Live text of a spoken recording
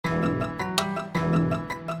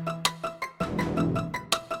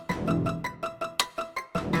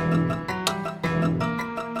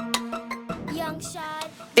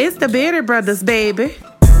It's the Bearded Brothers, baby.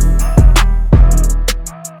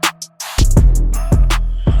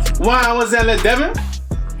 Why was that, Lil Devin?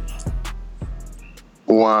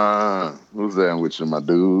 Why? Who's that with you, my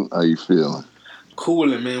dude? How you feeling?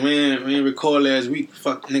 Coolin', man. We ain't record last week.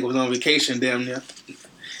 Fuck, nigga was on vacation damn near.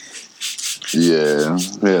 Yeah,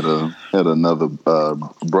 had another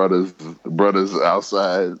brothers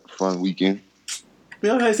outside fun weekend.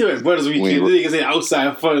 Man, I see what brothers weekend. This nigga say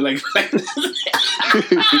outside fun like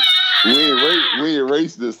we ain't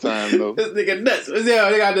race this time though. This nigga nuts. What's that?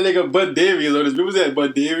 They got the nigga Bud Darius on this. What's that,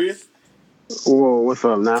 Bud Darius? Whoa, what's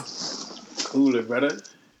up now? Coolin', brother.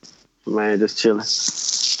 Man, just chilling.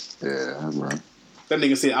 Yeah, bro. That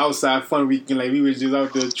nigga said outside fun weekend like we was just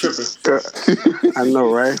out there tripping. I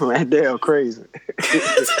know, right? Man, damn crazy.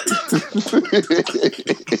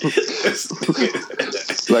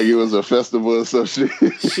 Like it was a festival or some shit.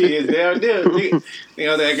 Shit, damn. Nigga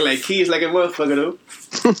acting like kids like a motherfucker though.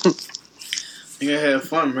 Nigga had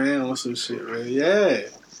fun, man, on some shit, man. Yeah.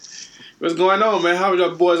 What's going on, man? How was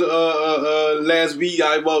y'all boys last week?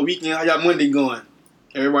 Y'all weekend? How y'all Monday going?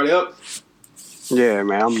 Everybody up? Yeah,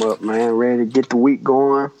 man, I'm up, man. Ready to get the week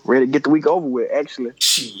going. Ready to get the week over with, actually.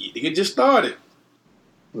 Shit, nigga just started.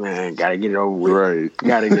 Man, gotta get it over with. Right.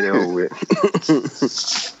 Gotta get it over with.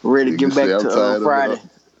 Ready to get back to Friday.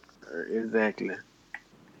 Exactly.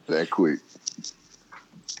 That quick.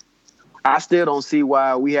 I still don't see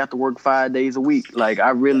why we have to work 5 days a week. Like, it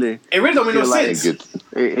really don't make no sense.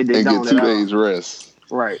 And get 2 days rest.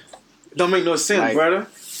 Right. Don't make no sense, like, brother.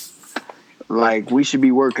 Like, we should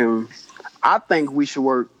be working. I think we should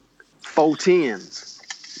work 4 10s.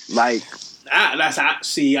 Like, I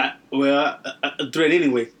threat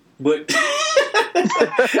anyway, but I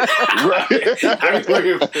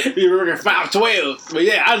be working 5-12. But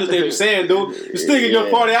yeah, I understand what you're saying, dude. You still get your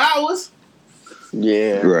 40 hours.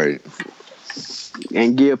 Yeah. Right.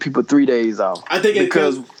 And give people 3 days off. I think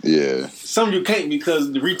because some of you can't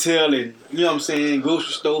because the retail and you know what I'm saying,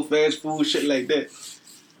 grocery store, fast food, shit like that.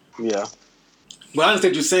 Yeah. But I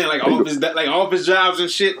understand what you're saying, like office jobs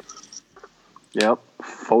and shit. Yep.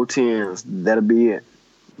 4 10s. That'll be it.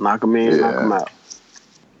 Knock them in, knock them out.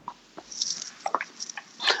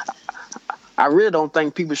 I really don't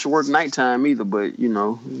think people should work nighttime either, but you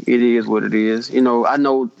know, it is what it is. You know, I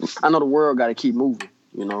know the world got to keep moving.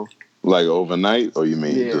 You know, like overnight, or you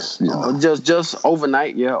mean just just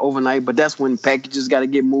overnight? Yeah, overnight. But that's when packages got to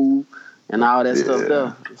get moved and all that stuff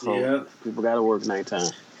there. So people got to work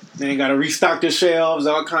nighttime. They got to restock their shelves,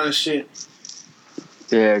 all kind of shit.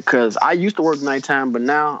 Yeah, because I used to work nighttime, but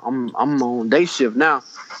now I'm on day shift now,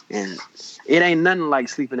 and it ain't nothing like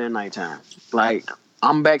sleeping at nighttime. Like,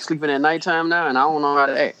 I'm back sleeping at nighttime now, and I don't know how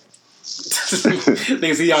to act.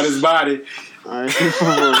 They see all this body. For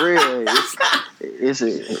real, it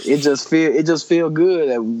just feel good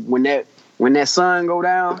that when that sun go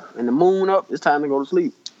down and the moon up, it's time to go to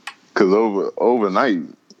sleep. Cause overnight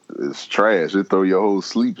it's trash. It throw your whole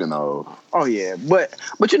sleeping off. Oh yeah, but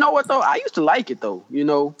you know what though? I used to like it though, you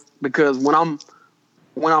know, because when I'm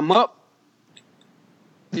up,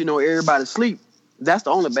 you know, everybody sleep. That's the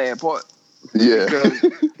only bad part. Yeah. Because,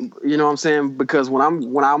 you know what I'm saying? Because when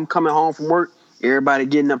I'm coming home from work, everybody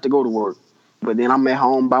getting up to go to work. But then I'm at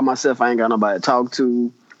home by myself. I ain't got nobody to talk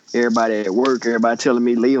to. Everybody at work, everybody telling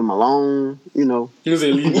me leave them alone. You know. You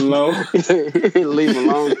say leave them alone. Leave them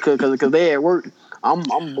alone because they at work. I'm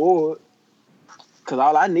bored. Because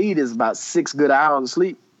all I need is about 6 good hours of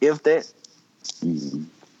sleep, if that. Mm-hmm.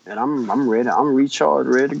 And I'm ready. I'm recharged,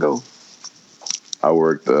 ready to go. I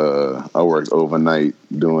worked overnight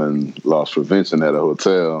doing loss prevention at a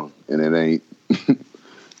hotel, and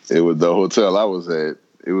it was the hotel I was at.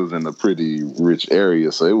 It was in a pretty rich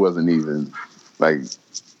area, so it wasn't even like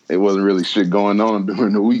it wasn't really shit going on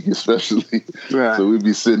during the week, especially. Right. So we'd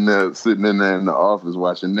be sitting in there in the office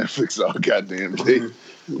watching Netflix all goddamn day,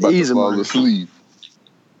 about to fall asleep.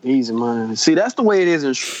 Easy money. See, that's the way it is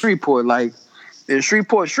in Shreveport. Like in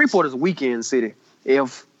Shreveport is a weekend city.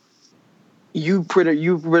 If you pretty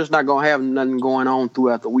much not gonna have nothing going on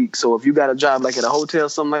throughout the week. So if you got a job like at a hotel,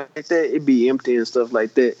 something like that, it'd be empty and stuff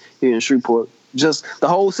like that here in Shreveport. Just the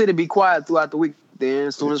whole city be quiet throughout the week. Then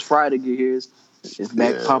as soon as Friday get here, it's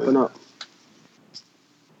back popping up.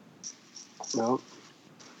 No.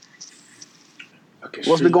 Okay,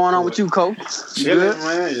 what's been going on with you, Cole? Chilling,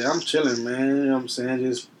 man. Yeah, I'm chilling, man. You know what I'm saying?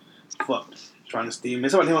 Just trying to steam. Man,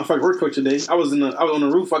 somebody hit my fucking work truck today. I was on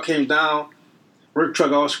the roof. I came down. Work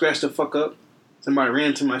truck all scratched the fuck up. Somebody ran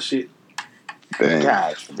into my shit.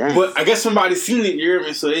 Dang. But I guess somebody seen it, you hear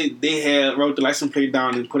me? So they had wrote the license plate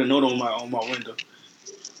down and put a note on my window.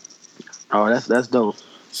 Oh, that's dope.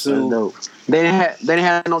 So that's dope. They didn't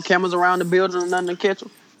have no cameras around the building or nothing to catch them.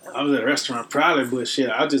 I was at a restaurant probably, but shit,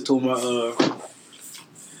 I just told my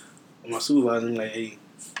supervisor, like, hey,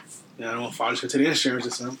 I don't want to file shit to the insurance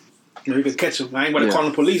or something. You know, you could catch him. I ain't about to call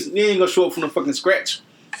the police. He ain't gonna show up from the fucking scratch.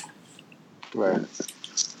 Right.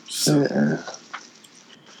 So,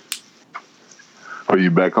 Are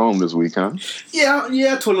you back home this week, huh? yeah.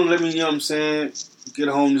 I told him, let me, you know what I'm saying, get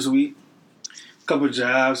home this week. Couple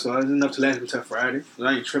jobs, so it's enough to last me till Friday. So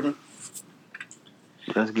I ain't tripping.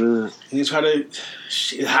 That's good. He try to,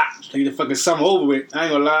 shit hot. Like the fucking summer over with. I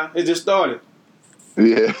ain't gonna lie. It just started.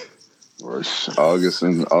 Yeah. August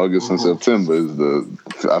and September is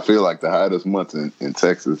I feel like the hottest month in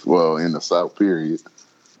Texas. Well, in the South, period.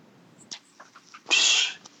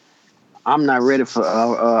 I'm not ready for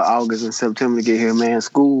August and September to get here, man.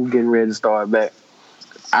 School getting ready to start back.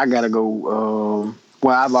 I gotta go.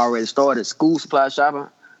 I've already started school supply shopping.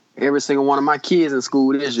 Every single one of my kids in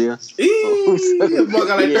school this year. That boy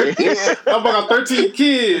got like 13. That boy got 13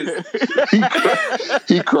 kids.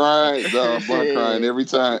 He cried. Dog, boy crying every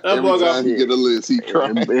time. Every time he get a list, he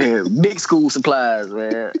crying. Big school supplies,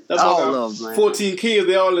 man. All of them, man. 14 kids,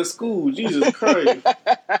 they all in school. Jesus Christ.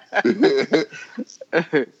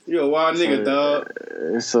 You a wild nigga, dog.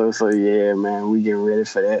 So yeah, man, we getting ready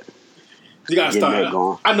for that. You gotta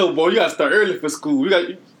start. I know, boy. You gotta start early for school.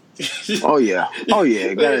 Oh yeah.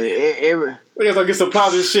 You gotta start getting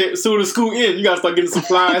supplies and shit. As soon as school ends, you gotta start getting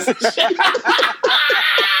supplies and shit.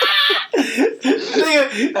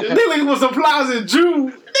 They looking for supplies in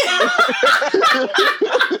June.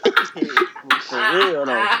 For real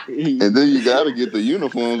though. And then you gotta get the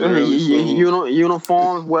uniforms early.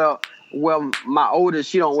 Uniforms. Well, my oldest,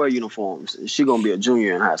 she don't wear uniforms. She gonna be a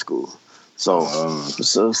junior in high school. So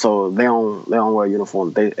they don't wear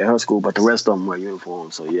uniforms at her school, but the rest of them wear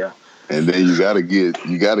uniforms. So yeah. And then you gotta get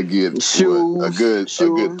shoes, a good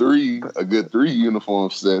three uniform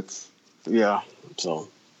sets. Yeah. So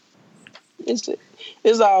it's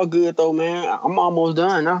all good though, man. I'm almost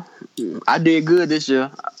done now. I did good this year.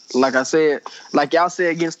 Like I said, like y'all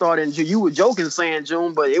said, getting started in June. You were joking saying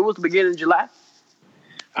June, but it was the beginning of July.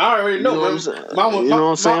 I already know, man.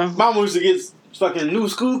 Mama used to get fucking new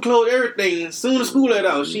school clothes, everything. As soon as school let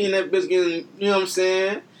out, she and that bitch getting, you know what I'm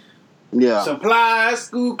saying? Yeah. Supplies,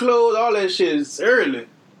 school clothes, all that shit is early.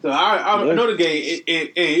 So I know the game, and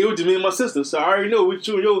it was just me and my sister. So I already know what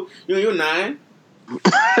you're 9.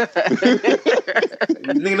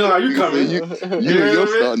 Nigga know how you coming. You're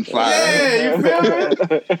starting 5. Yeah, you feel me?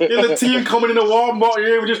 Your little team coming in the Walmart,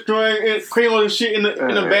 you're just throwing crayons and shit in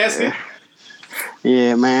the basket.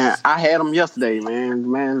 Yeah, man. I had them yesterday, man.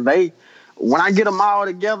 Man, when I get them all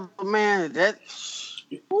together, man, I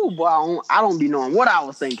don't be knowing what I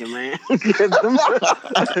was thinking, man.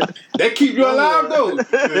 That keep you alive, though.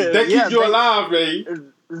 That keep you alive,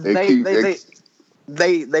 man.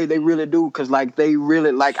 They really do, because like they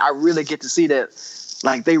really, like I really get to see that,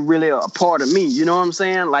 like they really are a part of me. You know what I'm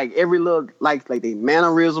saying? Like every little like they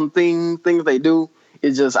mannerism things they do.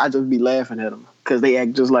 It's just I just be laughing at them because they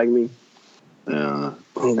act just like me. Yeah,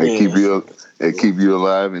 they keep you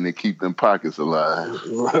alive, and they keep them pockets alive.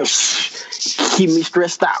 Keep me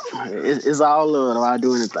stressed out. It's all love. I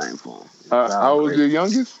do anything for them. How old is your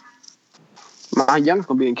youngest? My youngest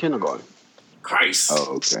gonna be in kindergarten. Christ.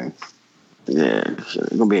 Oh, okay. Yeah,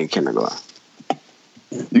 gonna be in kindergarten.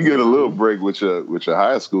 You get a little break with your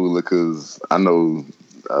high schooler, because I know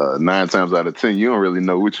 9 times out of 10 you don't really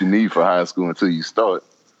know what you need for high school until you start.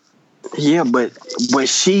 Yeah, but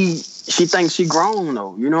she thinks she grown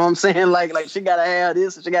though. You know what I'm saying? Like she gotta have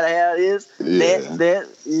this, she gotta have this, that.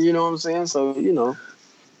 You know what I'm saying? So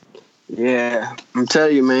yeah. I'm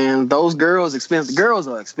telling you, man, those girls expensive. Girls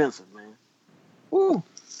are expensive, man. Woo.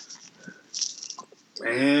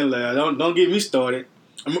 Man, like, don't get me started.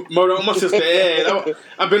 I'm on my sister's ass.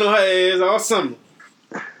 I've been on her ass all summer.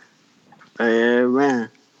 Yeah, man.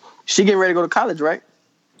 She getting ready to go to college, right?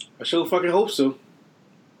 I sure fucking hope so.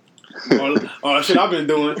 All the shit I've been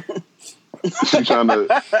doing. She trying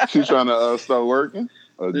to start working.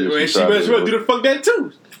 Or she better do the fuck that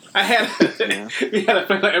too. We had a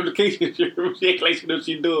fill out application. She act like she knows what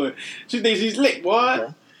she's doing. She thinks she's slick,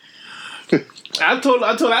 boy. Okay. I told her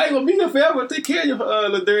I ain't gonna be here forever. Take care of your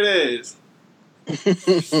little dirty ass.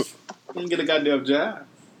 You get a goddamn job.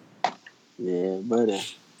 Yeah, buddy.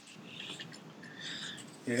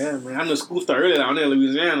 Yeah, man. I know school start early down there in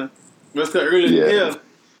Louisiana. Let's start early here.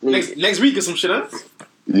 Next week or some shit, huh?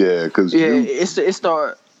 Yeah, because it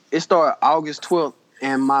start August 12th,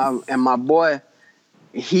 and my boy,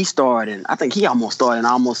 he started. I think he almost started in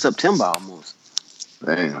almost September almost.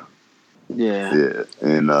 Damn. Yeah. Yeah,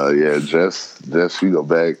 and Jess, she go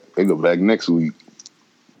back. They go back next week.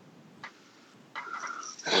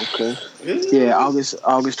 Okay. Okay. Yeah, August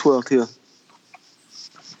 12th here.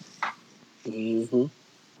 Mm-hmm.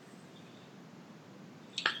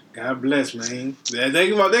 God bless, man. Yeah,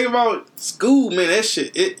 think about school, man. That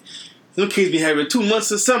shit. Them kids be having 2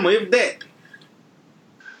 months of summer, if that.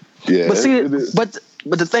 Yeah, But see, but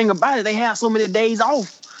the thing about it, they have so many days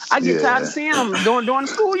off. I get tired of seeing them during the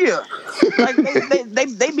school year. Like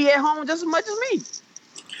they be at home just as much as me.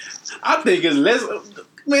 I think it's less,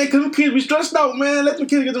 man. Cause them kids be stressed out, man. Let them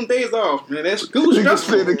kids get them days off, man. That school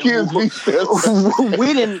stressful. The kids be stressed.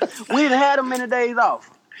 we didn't have them many days off.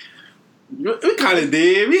 We kind of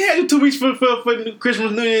did. We had the 2 weeks for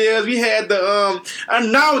Christmas, New Year's. We had the and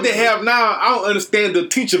now they have now. I don't understand the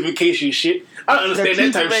teacher vacation shit. I don't understand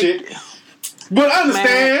that type of shit. But I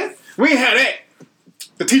understand we ain't had that.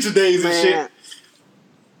 The teacher days and shit.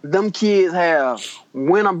 Them kids have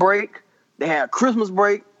winter break. They have Christmas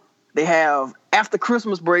break. They have after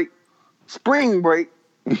Christmas break, spring break.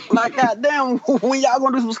 Like goddamn, when y'all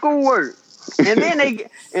gonna do some schoolwork? And then they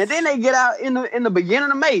get out in the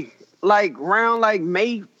beginning of May. Like around like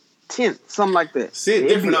May 10th, something like that. See,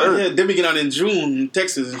 it's different out here. Then we get out in June in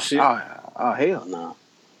Texas and shit. Oh hell no.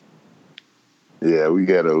 Yeah, we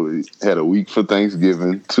had a week for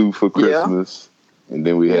Thanksgiving, 2 for Christmas, and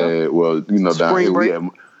then we had down here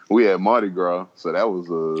we had Mardi Gras, so that was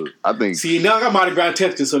I think. See, now I got Mardi Gras in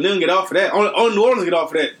Texas, so they don't get off of that. Only New Orleans get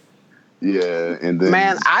off of that. Yeah, and then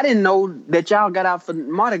man, I didn't know that y'all got out for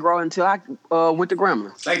Mardi Gras until I went to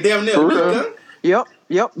Grambling. Like damn near. Yep.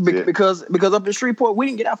 Because up in Shreveport, we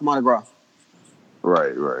didn't get out for Mardi Gras.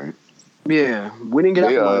 Right. Yeah, we didn't get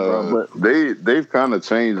out for Mardi Gras, but they've kind of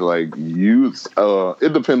changed. Like youth,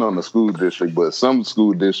 it depends on the school district, but some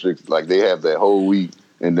school districts like they have that whole week,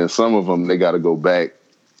 and then some of them they got to go back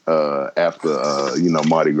after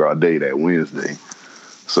Mardi Gras Day that Wednesday.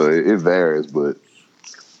 So it varies, but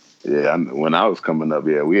yeah, when I was coming up,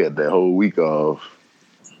 we had that whole week off.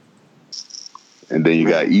 And then you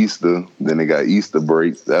got Easter. Then they got Easter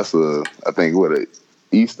break. That's I think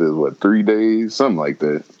Easter is 3 days, something like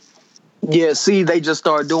that. Yeah, see, they just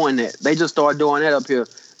started doing that. They just started doing that up here.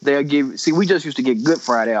 We just used to get Good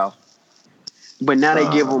Friday off, but now they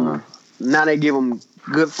give them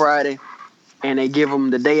Good Friday, and they give them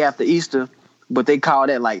the day after Easter, but they call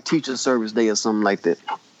that like Teacher Service Day or something like that.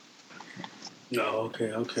 No,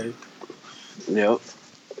 okay. Yep.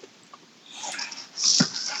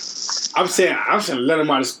 I'm saying let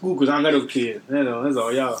them out of school because I don't got no kids. That's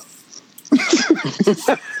all y'all.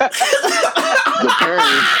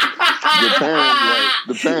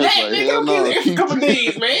 The parents like hell no. A couple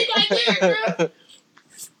days, man.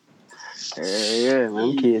 Yeah,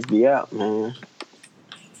 man, kids be out, man.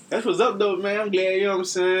 That's what's up, though, man. I'm glad, you know what I'm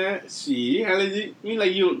saying? Shit,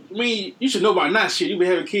 you should know by now, shit. You've been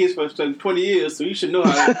having kids for 20 years, so you should know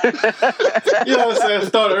how to, you know what I'm saying,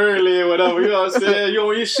 start early or whatever, you know what I'm saying? You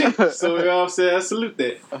on your shit, so you know what I'm saying? I salute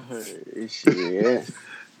that. Shit, yeah.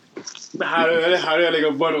 How the hell they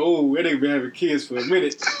gonna butter old? They been having kids for a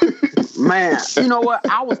minute. Man, you know what?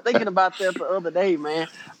 I was thinking about that the other day, man.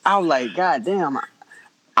 I was like, God damn,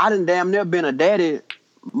 I done damn near been a daddy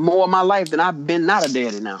more of my life than I've been not a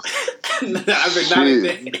daddy now. I've been not a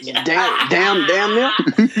daddy. Damn near.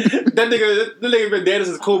 That nigga been daddy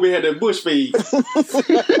since Kobe had that bush phase.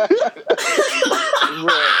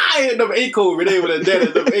 I ain't number 8 Kobe. They with a daddy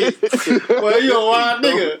at number 8. Well, you a wild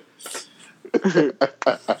nigga.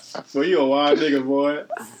 Well, you a wild nigga, boy.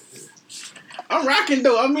 I'm rocking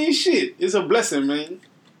though. I mean, shit. It's a blessing, man.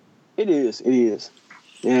 It is. There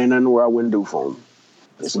ain't nothing where I wouldn't do for him.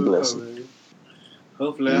 It's a blessing.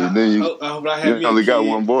 Hopefully, I hope I have. You only got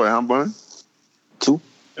one boy, huh, Bun? 2.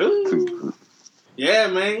 Ooh. 2. Yeah,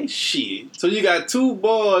 man. Shit. So you got 2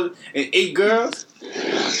 boys and 8 girls?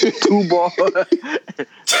 2 boys. 2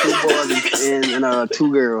 boys and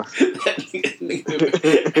 2 girls. Every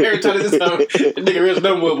time this time, the nigga reads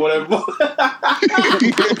number up, whatever.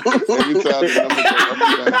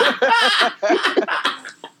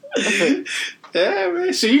 Yeah,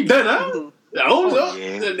 man. So you done, huh? Oh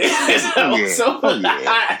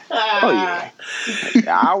yeah.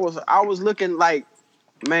 I was looking like,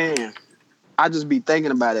 man, I just be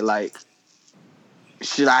thinking about it like,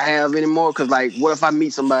 should I have any more? Because like, what if I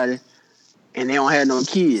meet somebody and they don't have no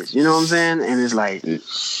kids? You know what I'm saying? And it's like,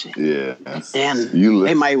 yeah, and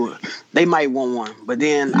they might want one, but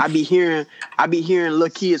then I be hearing little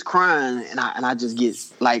kids crying, and I just get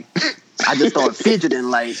like. I just start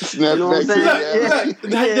fidgeting, like, you know what I'm saying?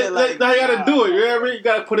 Now you gotta do it, you hear me? You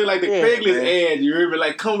gotta put it like the Craigslist ad, you hear me?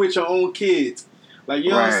 Like, come with your own kids. Like,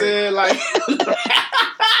 you know what I'm saying? Like,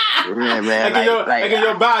 man, like in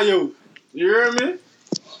your bio. You hear me?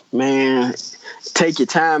 Man, take your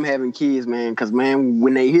time having kids, man, because, man,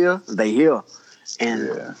 when they here, they here.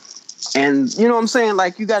 And, and you know what I'm saying?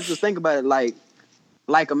 Like, you got to think about it.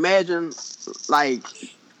 Like imagine like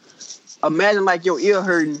your ear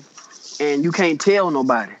hurting and you can't tell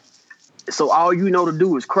nobody. So all you know to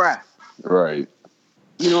do is cry. Right.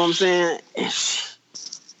 You know what I'm saying?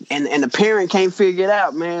 And the parent can't figure it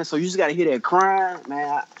out, man. So you just got to hear that crying,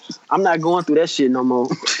 man. I'm not going through that shit no more.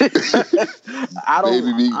 I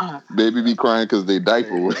don't. Baby be crying because they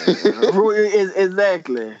diaper.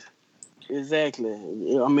 Exactly.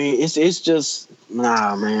 I mean, it's just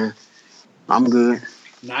nah, man. I'm good.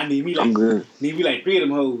 Nah, I need me like I'm good. Need me like 3 of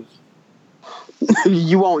them hoes.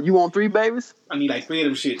 You want 3 babies? I need like 3 of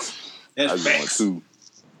them shits. That's facts. 2.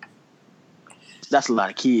 That's a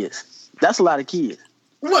lot of kids.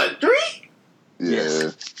 What, 3? Yeah.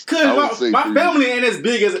 Yes. Cause my family ain't as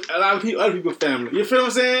big as a lot of other people's family. You feel what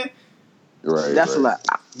I'm saying? Right. That's a lot.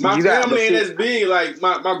 My family ain't as big. Like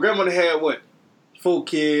my grandmother had 4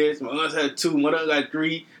 kids. My aunts had 2. My other had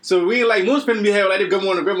 3. So we ain't like most family have like their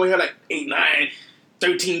grandmother had like 8, 9,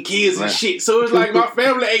 13 kids and shit. So it's like my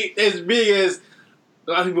family ain't as big as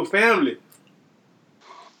a lot of people's family.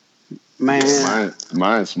 Man,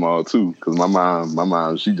 mine's small too. Cause my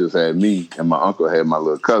mom, she just had me, and my uncle had my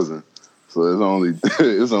little cousin. So it's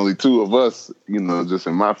only 2 of us, just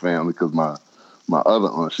in my family. Cause my other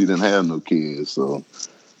aunt, she didn't have no kids. So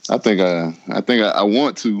I think I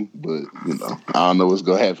want to, but I don't know what's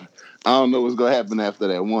gonna happen. I don't know what's gonna happen after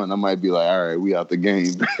that one. I might be like, all right, we out the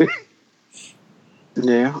game.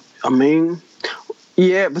 Yeah, I mean,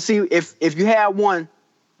 yeah, but see, if you have one,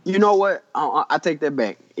 you know what? I take that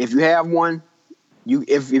back. If you have one,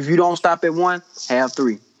 if you don't stop at 1, have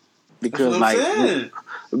 3, because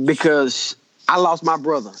because I lost my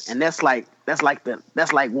brother, and that's like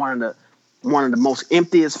one of the most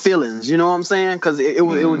emptiest feelings. You know what I'm saying? Because it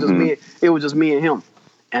was just me and him,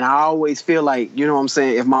 and I always feel like, you know what I'm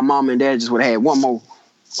saying, if my mom and dad just would have had one more.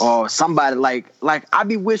 Or somebody like I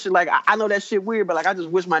be wishing, like, I know that shit weird, but like I just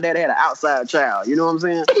wish my dad had an outside child. You know what I'm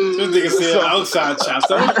saying? This nigga said outside child.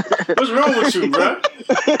 So what's wrong with you, bro?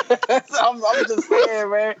 I'm just saying,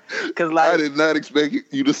 man. Cause like I did not expect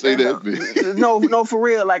you to say that, man. No, for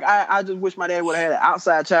real. Like I just wish my dad would have had an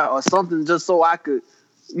outside child or something, just so I could,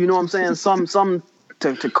 you know what I'm saying, something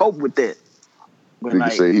to cope with that. But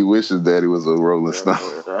you say he wishes daddy was a Rolling Stone.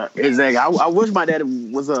 Exactly. I wish my daddy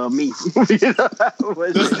was me. He said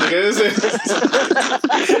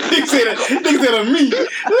a me.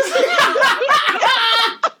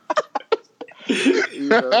 You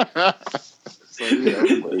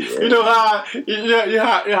know how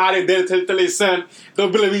they did tell their son,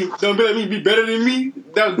 don't be like me be better than me.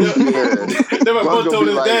 That my boy told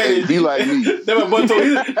his daddy. Be like me. That my boy told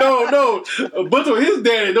his But told his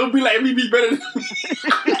daddy, don't be like me, be better than me.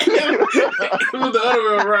 It was the other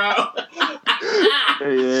way around.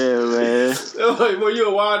 Yeah, man. Like, boy, you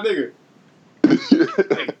a wild nigga.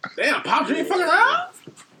 Like, damn, Pops, you ain't fucking around?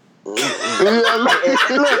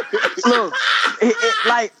 Look,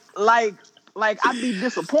 like I'd be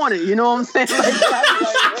disappointed, you know what I'm saying?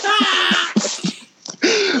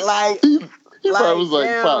 He probably was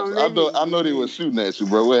like, Pops, I know they were shooting at you,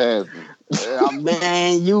 bro. What happened?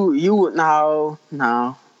 Man, you no.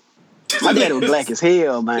 My daddy was black as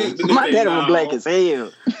hell, man. My daddy was black as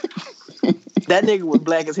hell. That nigga was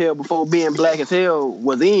black as hell before being black as hell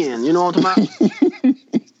was in. You know what I'm talking about?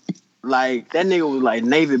 Like, that nigga was like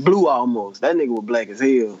navy blue almost. That nigga was black as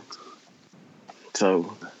hell.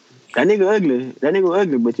 So, that nigga ugly,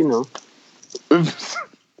 but you know.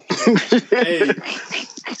 Hey.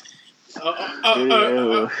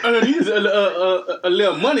 A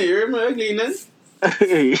little money here, man. Ugly ain't nothing.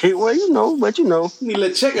 Well, you know. Need a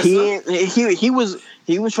little check or something.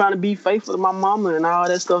 He was trying to be faithful to my mama and all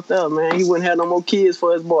that stuff there, man. He wouldn't have no more kids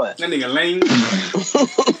for his boy. That nigga lame.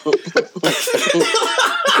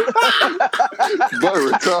 But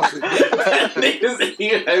retarded. That nigga said,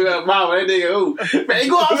 mama, that nigga, ooh. Man,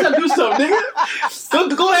 go outside and do something, nigga.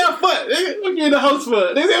 Go have fun, nigga. What you in the house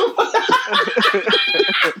for?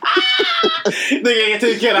 Nigga ain't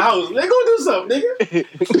taking care of the house. Nigga, go do something, nigga.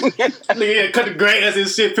 Nigga cut the grass and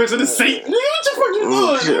shit, fix the sink. Nigga, what the fuck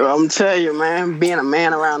you doing? I'm telling you, man, being a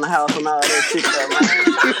man around the house and all that shit, man.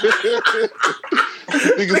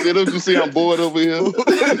 Nigga said, don't you see I'm bored over here?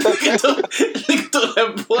 Nigga told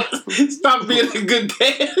that boy, stop being a good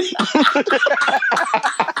daddy.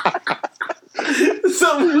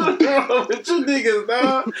 Something's wrong with you niggas,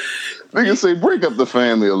 dog. Niggas say, break up the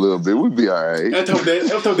family a little bit. We'll be alright. I told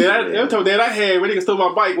dad I had when niggas stole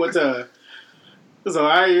my bike one time. So,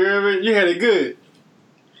 alright, you had it good.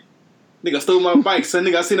 Nigga stole my bike, son.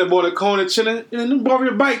 Nigga, I seen that boy in the corner chilling. You know, borrow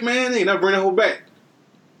your bike, man. Nigga, not bring that whole back.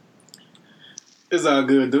 It's all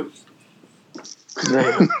good, dude.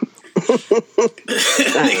 Damn.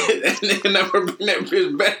 Nigga never bring that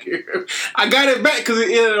bitch back here. I got it back because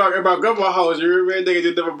it ended at my grandma's house. You remember? Nigga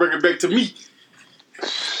just never bring it back to me.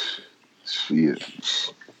 Shit.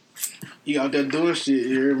 He out there doing shit.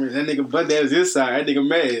 You hear me? That nigga butt ass inside. That nigga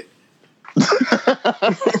mad.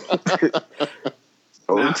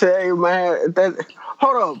 I'll tell you, man.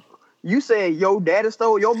 Hold up. You said your daddy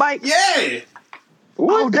stole your bike? Yeah.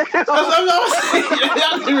 Oh, damn. That's what I was saying.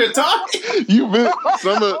 Y'all talking? You been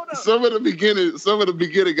some of the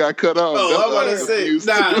beginning got cut off. Oh, I'm about to say,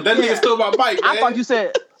 nah, that nigga stole my bike, man. I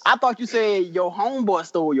thought you said your homeboy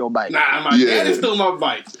stole your bike. Nah, my daddy stole my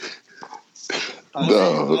bike.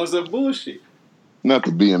 No. On some bullshit. Not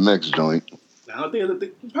the BMX joint. I don't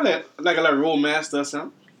think probably like a Roadmaster or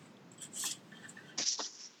something.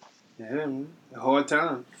 Yeah, man. A hard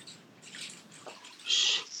time.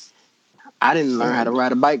 I didn't learn how to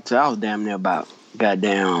ride a bike till I was damn near about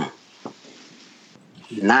goddamn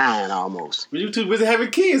 9 almost. But you too busy having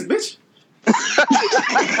kids, bitch.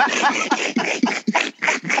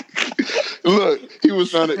 Look, he was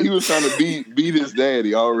trying to beat his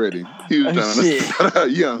daddy already. He was trying to start out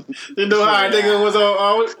young. You know how a nigga was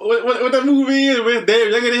on what that movie is with Dave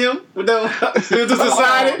younger than him? With that Mental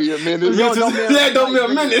Society? Be a menace. Don't be a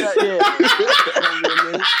menace.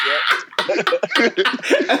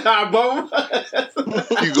 That's how both.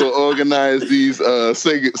 You go organize these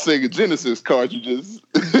Sega Genesis cartridges.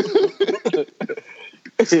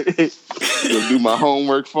 You'll do my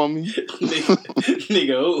homework for me.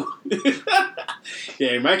 Nigga, oh.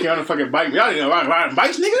 Yeah, man, I can't on a fucking bike. Y'all ain't riding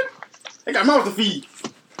bikes, nigga? They got mouth to feed.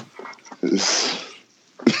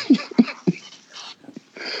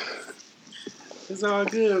 It's all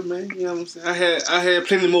good, man. You know what I'm saying? I had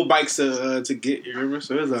plenty more bikes to get, you remember?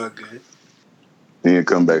 So it's all good. He didn't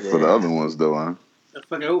come back for the other ones, though, huh? I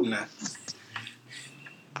fucking hope not.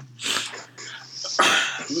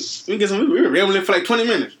 We were rambling for like 20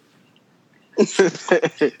 minutes.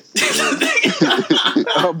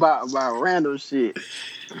 about random shit.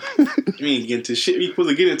 We ain't getting to shit we supposed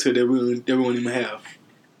to get into that we won't even have.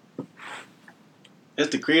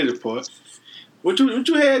 That's the creative part. What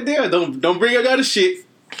you had there? Don't bring up other shit.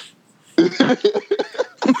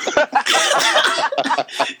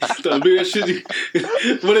 Don't bring that shit.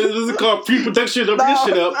 What is it called? Pre-production. Don't bring that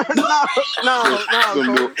shit up. No,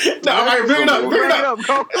 I'm like, bring it up. Bring it up.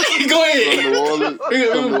 Go ahead.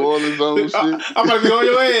 Some New Orleans on shit. I'm about to be on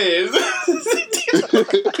your ass.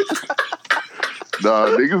 Nah,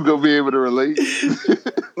 niggas gonna be able to relate.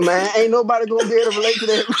 Man, ain't nobody gonna be able to relate to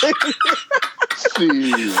that.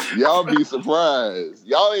 Shit, y'all be surprised.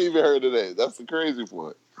 Y'all ain't even heard of that. That's the crazy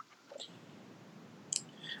part.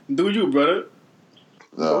 Do you, brother?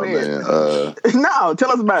 Oh, man. No,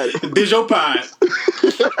 tell us about it. Dish your pie.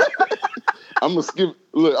 I'm gonna skip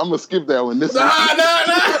that one. This Nah.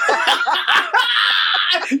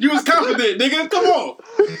 You was confident, nigga. Come on.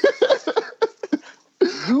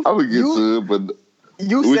 I'm gonna get to it, but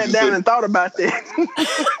you sat down and thought about that.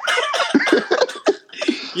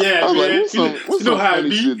 Yeah, man. Like, you know how it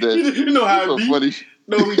be. You know how it be. Funny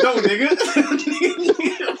No, we don't, nigga.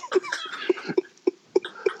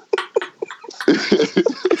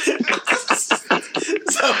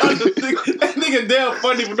 So I just think that nigga damn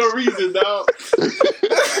funny for no reason, dog.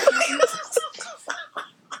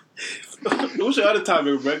 What's your other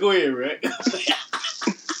topic, bro? Go ahead, right?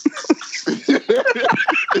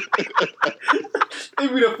 It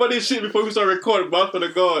be the funniest shit before we start recording, but I'm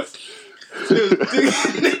finna go.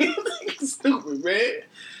 Stupid, man.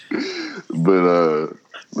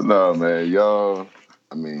 But no, man, y'all.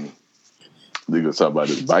 I mean, they gonna talk about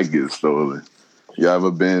this bike getting stolen. Y'all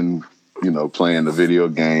ever been, playing the video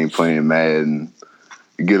game, playing Madden,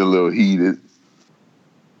 get a little heated?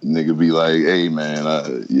 Nigga be like, "Hey, man,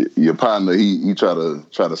 your partner, he try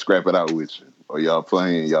to scrap it out with you, or y'all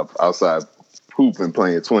outside hooping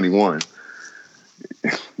playing 21.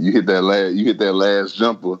 You hit that last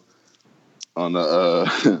jumper on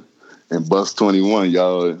the and bust 21.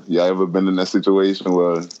 Y'all ever been in that situation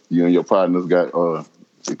where you and your partners got,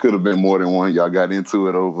 it could have been more than one. Y'all got into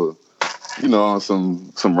it over, on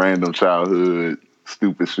some random childhood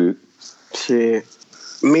stupid shit. Shit.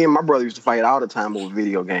 Me and my brother used to fight all the time over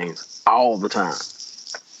video games. All the time.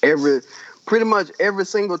 Pretty much every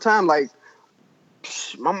single time. Like,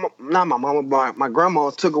 not my mama, but my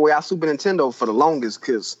grandma took away our Super Nintendo for the longest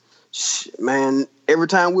because, man, every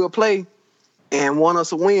time we'll play and one of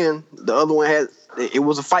us will win, the other one it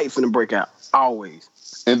was a fight finna break out. Always.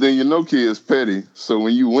 And then you know kids petty, so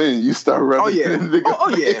when you win, you start rubbing. Oh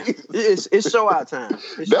yeah, it's show out time.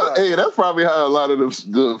 That's probably how a lot of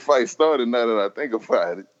the fight started. Now that I think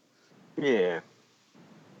about it. Yeah.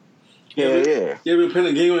 You ever been playing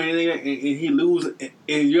a game or anything and he lose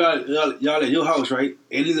and y'all at your house, right?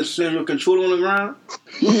 And he just slam your controller on the ground?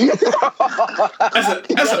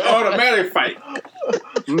 That's an automatic fight.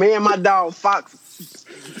 Me and my dog Fox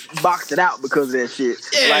boxed it out because of that shit.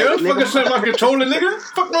 Yeah, like, you fucking slam my controller, nigga.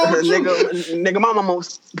 Fuck wrong with you? Nigga, my mama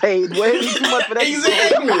paid way too much for that.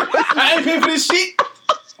 Exactly. I ain't paying for this shit.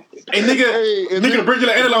 Hey, nigga, break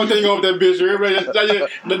your analog thing off that bitch. That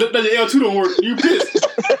your L2 don't work. You pissed.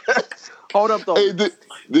 Hold up, though. Hey, then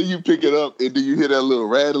you pick it up, and do you hear that little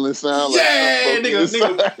rattling sound? Yeah,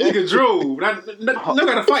 nigga drove. No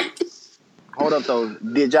gotta fight. Hold up, though.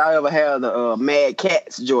 Did y'all ever have the Mad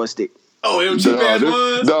Cats joystick? Oh, them cheap ass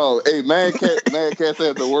ones? No, hey, Mad Cats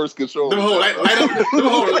had the worst control. Them whole light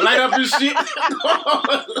up and shit.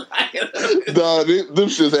 Dog, them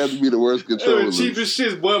shits have to be the worst controllers. Cheap as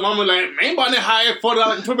shit, boy. Mama like, ain't buying that high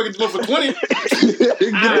 $40 controller, get the one for $20.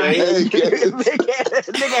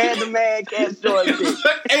 Nigga had the Mad Cats joystick.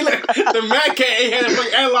 Hey, look, the Mad Cat ain't had a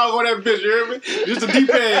fucking analog on that bitch, you hear me? Just a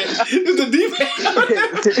D-pad.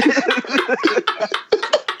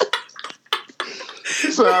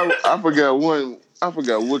 So I forgot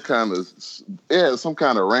what kind of some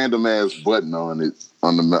kind of random ass button on it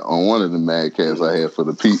on one of the Mad Cats I had for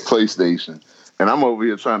the PlayStation, and I'm over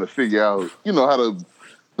here trying to figure out how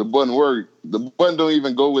the button work. The button don't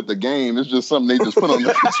even go with the game. It's just something they just put on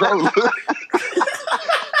the controller.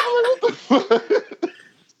 What the fuck?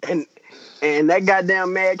 And that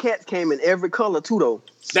goddamn Mad Cats came in every color too, though.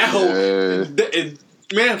 That whole man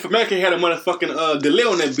had a motherfucking delay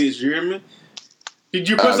on that bitch. You hear me? Did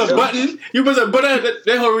you press a button? You press a button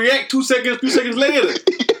that will react 2 seconds, 3 seconds later.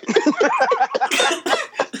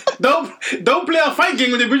 Don't play a fight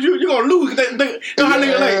game with it, but you gonna lose. Know how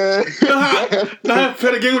nigga know how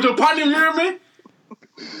play the game with your partner, you hear me?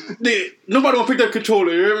 Nobody wanna pick that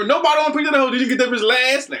controller, you hear me? Nobody wanna pick that hoe. Did you get that bitch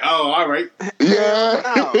last? Like, oh, alright.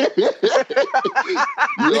 Yeah.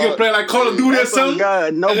 Nigga play like Call of Duty or something.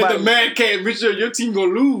 God, nobody. And then the Mad Cat, bitch, your team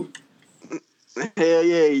gonna lose. Hell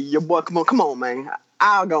yeah, your boy, come on, man.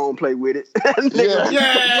 I'll go and play with it.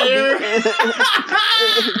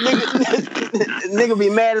 Nigga be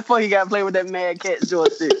mad as fuck he got to play with that Mad Cat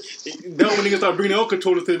joystick. Then when niggas start bringing their own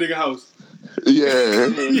controllers to the nigga house. Yeah.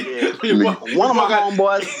 One of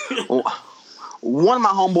my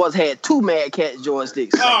homeboys had 2 Mad Cat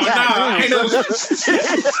joysticks. Oh,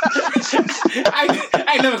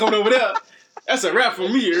 I ain't never coming over there. That's a wrap for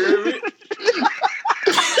me, you hear me?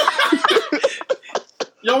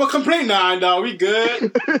 Y'all want to complain now, dog? We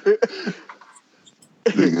good.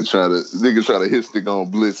 Nigga try to hit stick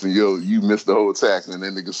on blitz and you missed the whole tackle and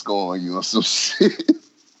then nigga score on you on some shit.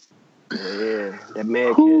 Yeah, that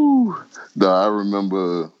Mad Cat. No, I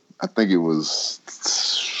remember. I think it was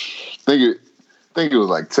like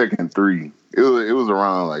Tekken 3. It was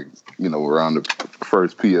around around the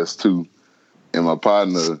first PS2, and my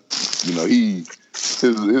partner,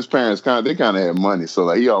 his parents kind of had money, so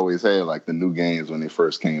like he always had like the new games when they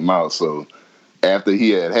first came out. So after he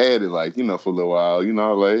had it, like for a little while,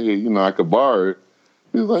 like hey, I could borrow it.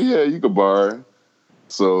 He was like, yeah, you could borrow it.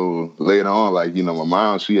 So later on, like my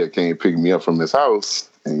mom, she had came pick me up from his house,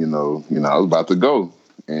 and I was about to go,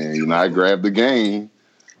 and I grabbed the game,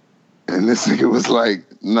 and this nigga was like,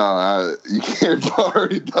 "No, you can't borrow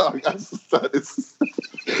it, dog." I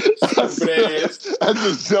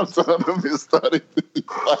just jumped on him and started.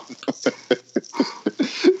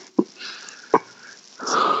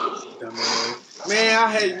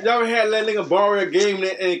 Man, y'all had that nigga borrow a game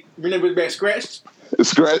and bring that bitch back scratched.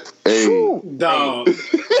 Scratch, hey, dog.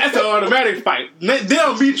 That's an automatic fight. They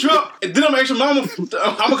don't beat you up. Then I'm ask your mama. I'm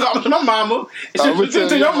gonna call my mama. And she'll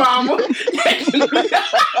tell your mama.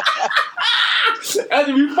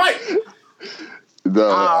 After we fight. No,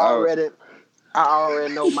 I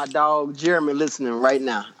already know my dog Jeremy listening right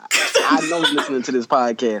now. I know he's listening to this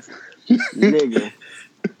podcast. Nigga.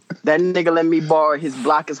 That nigga let me borrow his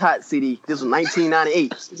Block is Hot CD. This was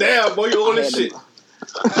 1998. Damn, boy, you old as shit.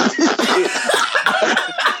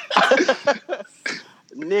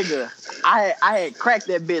 Nigga, I had cracked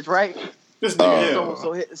that bitch, right? This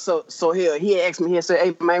nigga So he asked me, he said,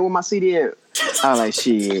 "Hey man, where my CD at?" I was like,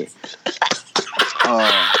 "Shit.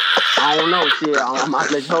 I don't know, shit. I'm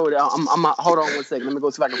gonna let you hold it. Hold on 1 second. Let me go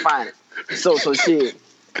see if I can find it." So shit.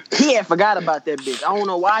 He had forgot about that bitch. I don't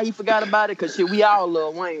know why he forgot about it, cause shit, we all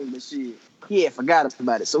love Wayne, but shit, he had forgot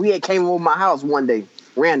about it. So he had came over my house one day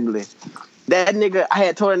randomly. That nigga, I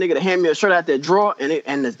had told that nigga to hand me a shirt out that drawer,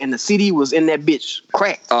 and the CD was in that bitch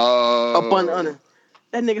cracked up under.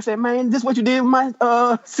 That nigga said, "Man, this what you did with my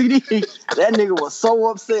CD?" That nigga was so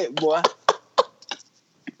upset, boy.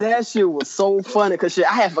 That shit was so funny because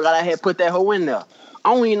I had forgot I had put that hoe in there.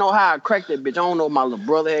 I don't even know how I cracked that bitch. I don't know if my little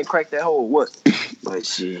brother had cracked that hoe or what. But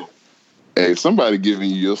shit. Hey, somebody giving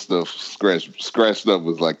you your stuff scratched up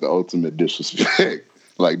was like the ultimate disrespect.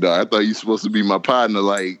 Like, dog, I thought you supposed to be my partner.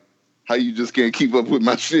 Like, how you just can't keep up with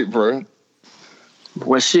my shit, bro?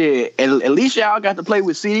 Well, shit. At least y'all got to play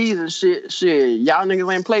with CDs and shit. Shit, y'all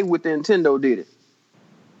niggas ain't played with the Nintendo, did it?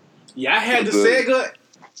 Yeah, I had the Sega.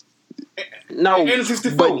 No, and the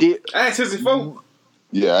 64. But I had 64.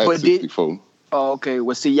 Yeah, I had 64. Oh, okay.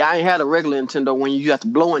 Well, see, y'all ain't had a regular Nintendo when you got to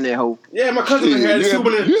blow in that hoe. Yeah, my cousin had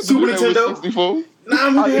Super Nintendo. 64?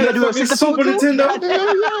 Nah, we had a fucking Super Nintendo. They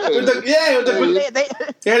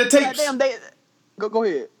had the tapes. Damn, go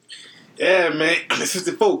ahead. Yeah, man. The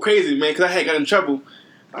 64 crazy, man, because I had got in trouble.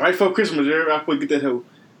 Right before Christmas, I couldn't get that hoe.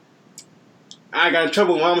 I got in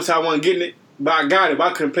trouble. Mama said I wasn't getting it, but I got it,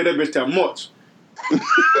 but I couldn't play that bitch till March.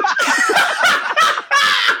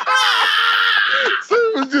 So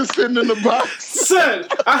it was just sitting in the box. Son,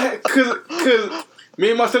 cause me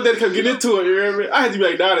and my stepdad kept getting into it, you hear me? I had to be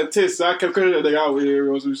like 9 or 10, so I kept cutting that thing out here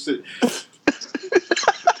or some shit.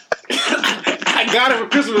 I got it for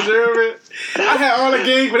Christmas, you hear me? I had all the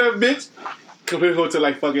games for that bitch. Compared to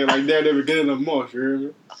like fucking like damn near beginning of March, you hear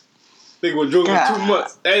me? Nigga was drunk for 2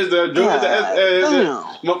 months. That is the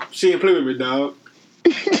drunk. She ain't play with me, dog.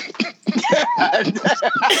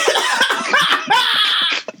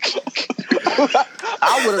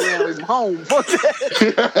 I would have ran him home. Fuck that.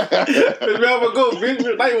 Bitch, man, I'm gonna go,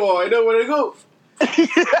 bitch. Nightwall, I know where to go.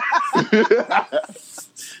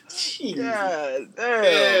 God damn.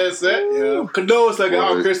 Yeah, son. Yeah. Condolence like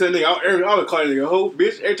I'll curse that nigga. I'll call that nigga hoe,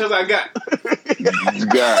 bitch. Every chance I got.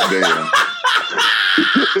 God damn.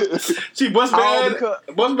 She bust my ass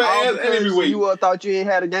every You thought you ain't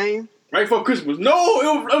had a game? Right before Christmas. No,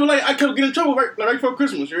 it was like I kept getting in trouble right before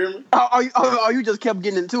Christmas, you hear me? Oh, you just kept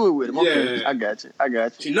getting into it with him. Okay, yeah. I got you.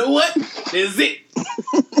 You know what? That's it.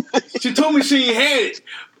 She told me she ain't had it.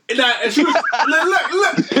 And she was,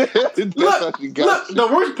 look. The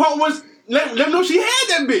worst part was, let them know she had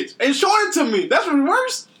that bitch and showed it to me. That's what's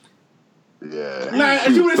worse. Yeah. Nah,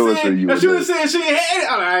 and she would have said she ain't had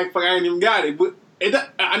it. I'm like, fuck, I ain't even got it. But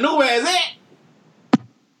I know where it's at.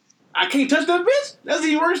 I can't touch that bitch. That's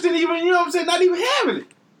even worse than even, you know what I'm saying, not even having it.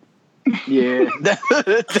 Yeah.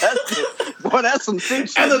 That's some sick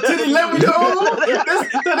shit. As a 10, 11-year-old,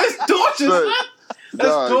 that's torture, son.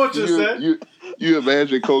 That's torture, son. You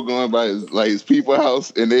imagine Cole going by his people's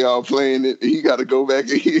house and they all playing it. He got to go back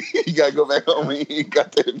and he got to go back home and he ain't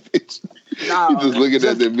got that bitch. Nah, he just looking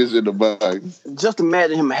at that bitch in the box. Just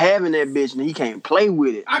imagine him having that bitch and he can't play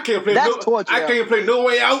with it. I can't play. Torture. I can't play No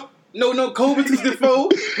Way Out. No Kobe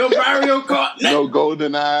 64. No Mario Kart. No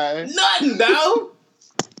GoldenEye. Nothing, dog.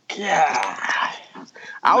 Yeah.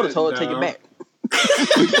 I would have told her to take it back.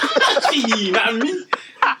 Not me.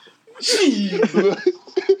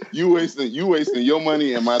 You wasting your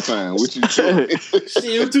money and my time. What you doing? Shit,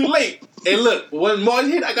 it was too late. And look, one March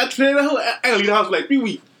hit, I got trained at home. I ain't leave the house for like 3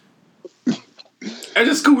 weeks. I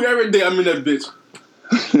just school every day. I'm in that bitch.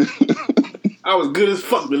 I was good as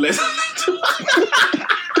fuck the last.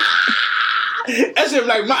 That shit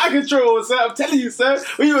like mind control, son. I'm telling you, son.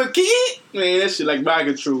 When you a kid, man, that shit like mind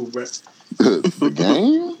control, bro. The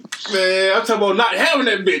game? Man, I'm talking about not having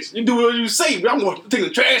that bitch. You do what you say, bro. I'm taking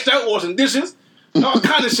the trash out, washing dishes, all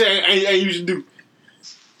kind of shit I ain't used to do.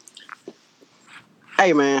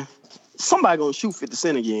 Hey, man, somebody gonna shoot 50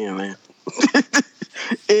 Cent again, man.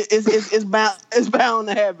 It's bound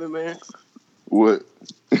to happen, man. What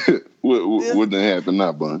done happen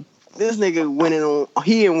now, Bun? This nigga went on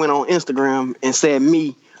Instagram and said,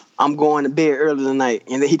 I'm going to bed early tonight.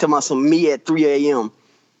 And then he talking about some me at 3 a.m.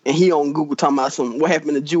 And he on Google talking about some what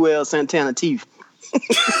happened to Joel Santana teeth.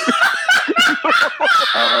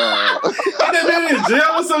 That man in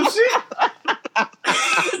jail or some shit?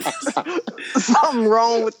 Something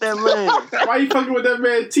wrong with that man. Why you fucking with that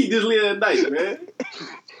man teeth this late at night, man?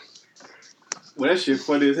 Well, that shit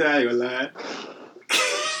funny as hell, I ain't gonna lie.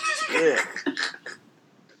 Yeah.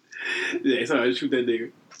 Yeah, it's hard to shoot that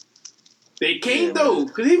nigga. They can't though,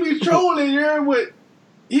 cause he be trolling, you heard what?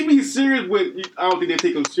 He be serious with. I don't think they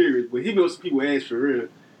take him serious, but he knows people ass for real.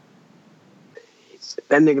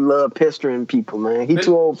 That nigga love pestering people, man. He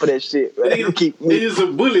too old for that shit. Right? They just a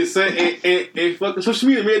bully, son, and fucking social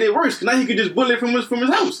media made it worse. Cause now he can just bully from his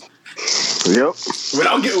house. Yep.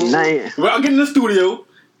 Without getting in the studio,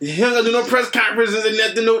 he don't gotta do no press conferences and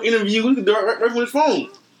nothing, no interviews. He can do it right from his phone.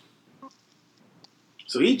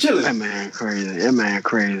 So he chilling. That man crazy.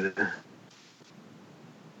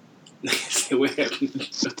 What happened?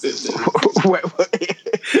 What?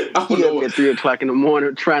 I don't know. At 3:00 in the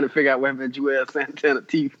morning trying to figure out where Joel Santana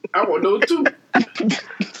teeth. I want to know too.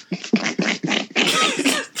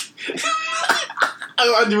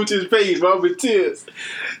 I do it to his page, bro. I'm in tears.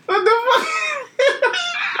 What the fuck?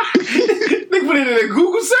 They put it in a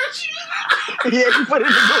Google search? Yeah, you put it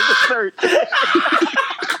in the Google search.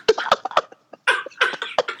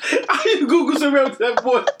 I need to Google some real to that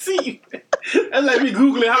boy's teeth. That's like me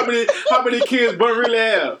Googling how many kids Bun really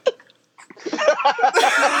have.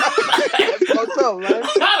 What's up, man?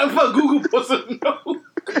 How the fuck Google supposed to know?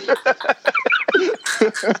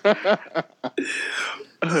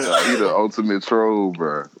 He the ultimate troll,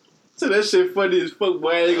 bro. So that shit funny as fuck,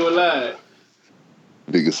 boy. I ain't gonna lie.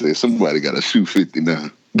 Nigga say somebody got to shoot 50 now.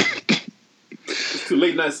 It's too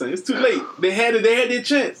late, not saying. It's too late. They had their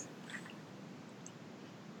chance.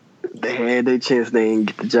 They had their chance. They didn't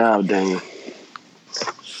get the job done.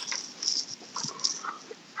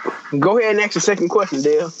 Go ahead and ask your second question,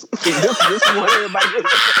 Dale. this one everybody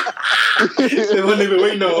gets. They wasn't even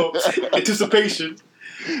waiting on anticipation.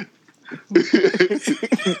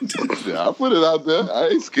 Yeah, I put it out there. I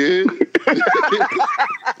ain't scared.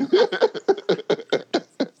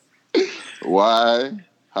 Why?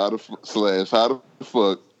 How the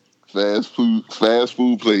fuck fast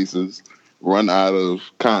food places run out of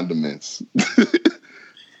condiments?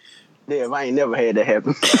 Damn, I ain't never had that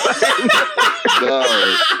happen.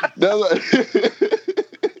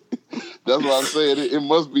 That's what I'm saying. It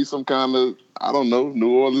must be some kind of, I don't know,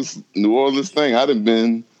 New Orleans thing. I done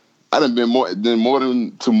been more than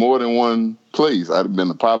one place. I'd have been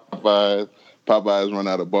to Popeyes. Popeyes run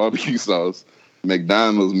out of barbecue sauce.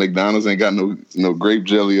 McDonald's ain't got no grape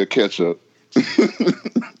jelly or ketchup.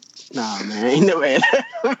 Nah, man, I ain't never had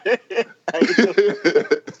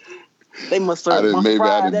that. They must serve Munster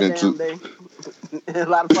fries that damn day. A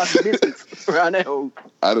lot of fucking biscuits around that hole.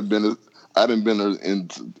 I done been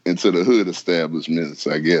into the hood establishments,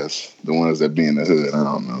 I guess. The ones that be in the hood, I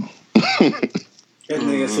don't know. That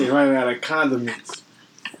nigga say running out of condiments.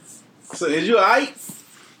 So is you alright?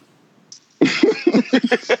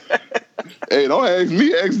 Hey, don't ask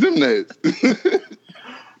me, ask them that.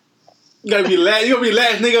 You gonna be last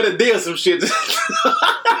nigga of the day or some shit.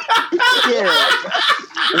 Yeah.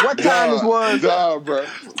 What time this was? Nah, bro.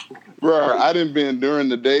 Bro, I done been during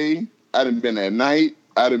the day. I done been at night.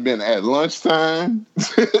 I done been at lunchtime.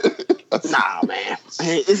 Nah, man.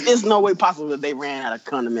 It's no way possible that they ran out of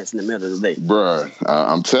condiments in the middle of the day. Bro,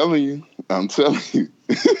 I'm telling you.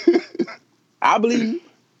 I believe you.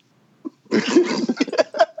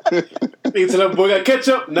 Nigga tell that boy got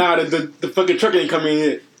ketchup. Nah, the fucking truck ain't coming in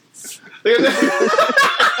yet.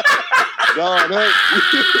 Nah, that's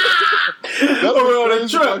on the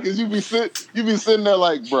truck. Cause you be sitting there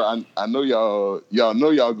like, bro, I know y'all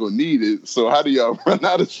know y'all gonna need it. So how do y'all run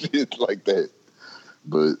out of shit like that?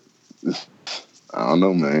 But I don't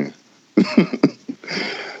know, man.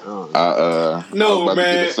 No, man.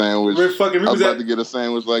 man. I was about to get a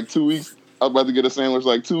sandwich like 2 weeks. I was about to get a sandwich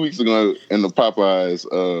like 2 weeks ago, and the Popeyes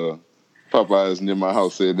near my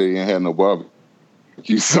house said they ain't had no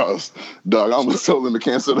barbecue sauce. Dog, I almost told them to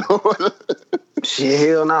cancel the order. Shit,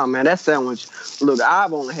 hell no, man. That sandwich, look,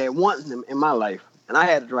 I've only had one in my life, and I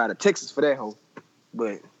had to drive to Texas for that hoe.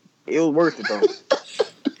 But it was worth it, though.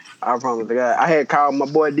 I promise the guy. I had called my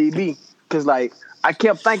boy DB, because, like, I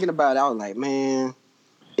kept thinking about it. I was like, man,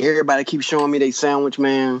 everybody keeps showing me they sandwich,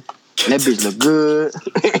 man. And that bitch look good.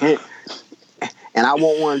 And I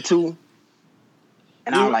want one, too.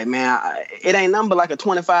 And I was like, man, it ain't nothing but like a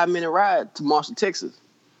 25-minute ride to Marshall, Texas.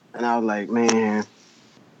 And I was like, man.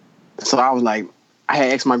 So I was like, I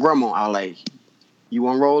had asked my grandma, I was like, you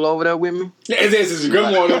want to roll over there with me? Yeah, it's his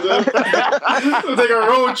grandma. Let's take a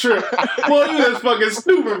road trip. Boy, you just fucking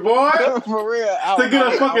stupid, boy. For real. To get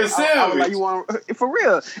a fucking sandwich. Like, you want for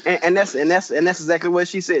real. And that's exactly what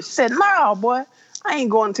she said. She said, nah, boy, I ain't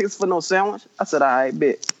going to Texas for no sandwich. I said, all right,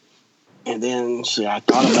 bet. And then I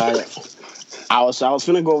thought about it. I was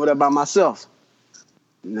finna go over there by myself.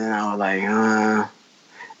 And then I was like,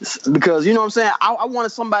 because you know what I'm saying? I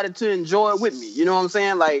wanted somebody to enjoy it with me. You know what I'm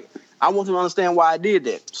saying? Like, I want them to understand why I did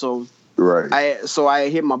that. So right. I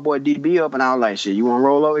hit my boy DB up and I was like, shit, you want to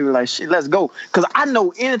roll over? He was like, shit, let's go. Because I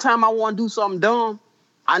know anytime I want to do something dumb,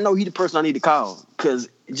 I know he the person I need to call. Because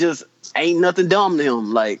just ain't nothing dumb to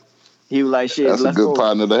him. Like, he was like, shit, let's go. That's a good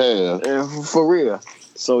partner to have. For real.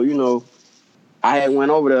 So, you know, I had went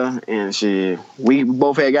over there and shit, we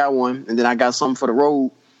both had got one. And then I got something for the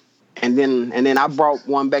road. And then I brought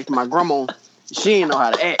one back to my grandma. She didn't know how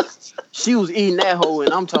to act. She was eating that hoe,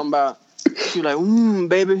 and I'm talking about She like,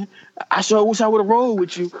 baby, I sure wish I would have rolled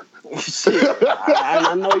with you. Shit,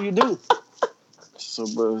 I know you do. So,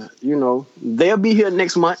 but they'll be here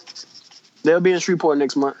next month. They'll be in Shreveport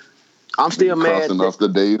next month. I'm still mad. Crossing off the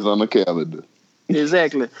days on the calendar.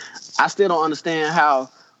 Exactly. I still don't understand how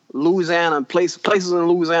Louisiana places in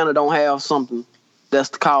Louisiana don't have something that's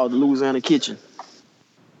called the Louisiana Kitchen.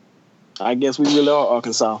 I guess we really are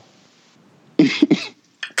Arkansas.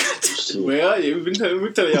 Well, yeah, we've been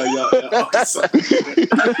telling y'all Arkansas.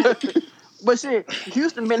 But shit,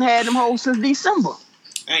 Houston been had them hoes since December.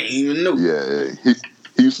 I ain't even know. Yeah,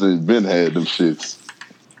 Houston been had them shits.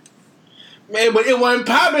 Man, but it wasn't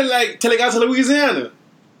popping like till they got to Louisiana.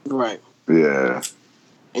 Right. Yeah.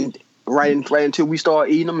 And right until we start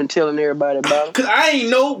eating them and telling everybody about them. Cause I ain't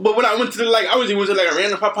know, but when I went to the I went to a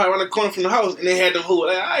random Popeye around the corner from the house, and they had them whole.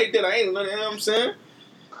 I ain't know. You know what I'm saying?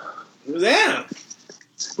 It was there.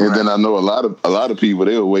 And then I know a lot of people,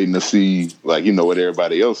 they were waiting to see what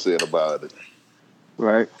everybody else said about it.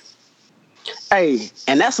 Right. Hey,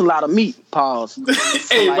 and that's a lot of meat. Pause.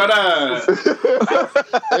 Hey,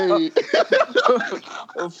 Hey.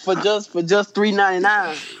 for just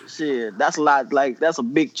 $3.99. Shit, that's a lot. Like that's a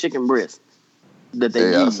big chicken breast that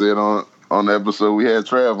they. I said on the episode we had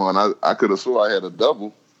Trav on, I could have swore I had a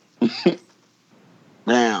double.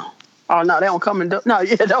 Damn. Oh no, they don't come in. No,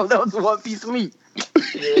 yeah, that was one piece of meat.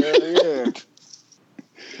 Yeah.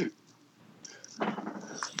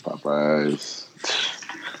 Popeyes.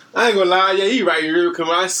 I ain't gonna lie, yeah, he right here. Cause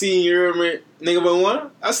when I seen your nigga but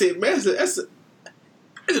one, I said, man, that's a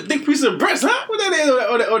big piece of breast, huh? What that is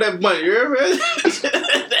on that bunny, you hear me?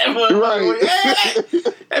 Right.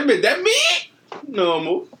 That big? No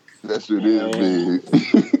more. That shit is big.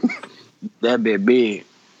 That bit big.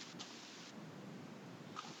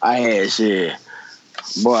 I had shit,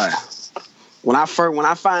 boy. When I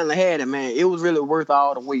finally had it, man, it was really worth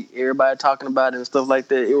all the wait. Everybody talking about it and stuff like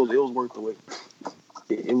that. It was worth the wait.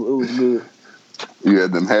 It was good. You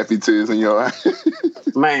had them happy tears in your eyes.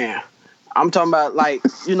 Man, I'm talking about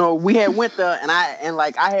we had went there and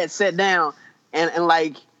I had sat down and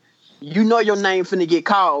your name finna get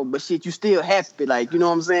called, but shit, you still happy, you know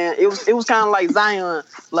what I'm saying? It was kind of like Zion,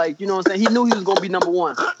 you know what I'm saying? He knew he was gonna be number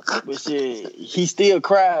one, but shit, he still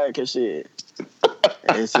cried cause shit.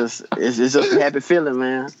 It's just a happy feeling,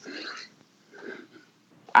 man.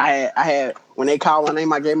 I had when they called my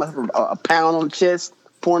name, I gave myself a pound on the chest,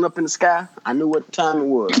 pouring up in the sky. I knew what time it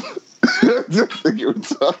was.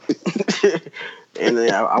 And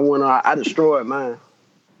then I went on. I destroyed mine.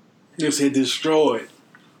 You said destroyed.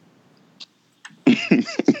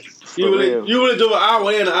 You would have do an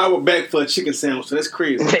hour in, an hour back for a chicken sandwich. So that's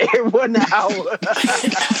crazy. It wasn't an hour.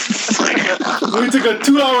 We took a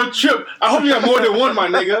 2-hour trip. I hope you got more than one, my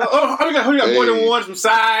nigga. I hope you got more than one from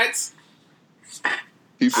sides.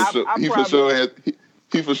 He for sure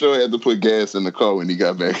had to put gas in the car when he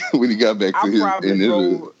got back. To his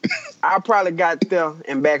I probably got there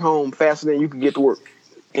and back home faster than you could get to work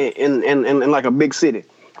in like a big city,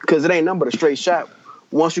 because it ain't nothing but a straight shot.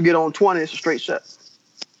 Once you get on 20, it's a straight shot.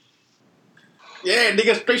 Yeah,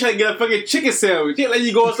 nigga straight trying to get a fucking chicken sandwich. He let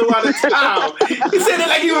you go somewhere out of town. He said it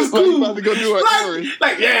like he was cool. About to go do an errand.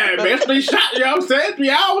 Yeah, man, straight shot, you know what I'm saying? 3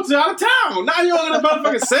 hours out of town. Now you don't get a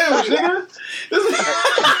motherfucking sandwich, nigga.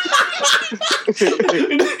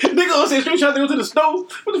 Nigga gonna say straight shot to go to the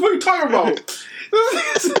stove. What the fuck you talking about?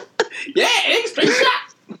 Yeah, straight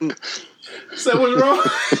shot. So what's wrong?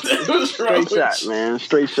 Straight shot, man.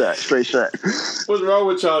 Straight shot. What's wrong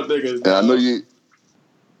with y'all niggas? And I know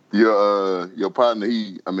your partner,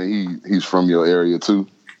 he's from your area too.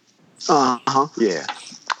 Yeah.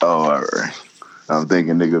 Oh, all right. I'm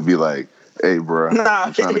thinking nigga be like, hey, bro. Nah,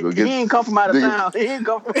 I'm trying to go get. He ain't come from out of town. He ain't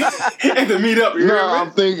come from. Had to meet up.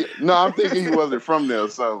 I'm thinking he wasn't from there or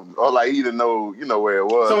something, or like he didn't know, where it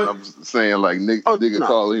was. So, and I'm saying like nigga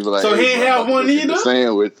call, he be like, so hey, he ain't have one either.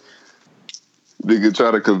 Sandwich. Nigga try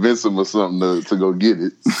to convince him or something to go get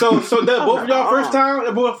it. So that both of y'all first time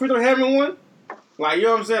having one? Like, you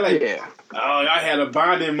know what I'm saying? Like, yeah. Oh, y'all had a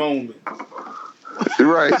bonding moment.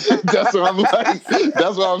 Right. That's what I'm like.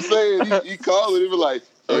 That's what I'm saying. He called it. He was like,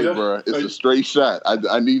 hey, bro, it's a straight shot.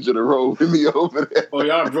 I need you to roll with me over there. Oh,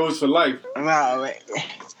 y'all bros for life. Nah,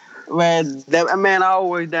 man, I'm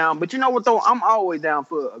always down. But you know what, though? I'm always down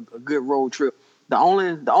for a good road trip. The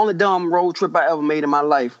only dumb road trip I ever made in my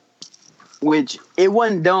life, which it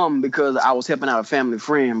wasn't dumb because I was helping out a family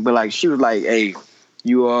friend, but like she was like, hey,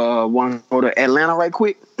 you want to go to Atlanta right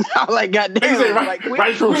quick? I was like, goddamn, right quick.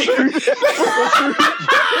 Right quick.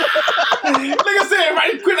 Nigga said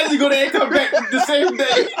right quick as you go there and come back the same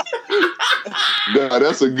day. No,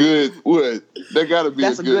 that's a good, what? That got to be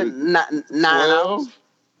that's a good 9 hours.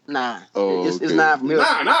 Nah, Oh, it's okay. 9 from here.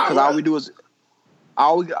 Nah, Because bro.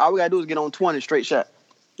 all we gotta do is get on 20 straight shot.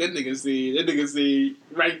 That nigga said,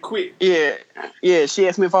 right quick. Yeah. She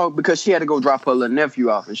asked me because she had to go drop her little nephew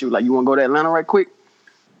off, and she was like, "You want to go to Atlanta right quick?"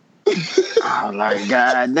 I was like,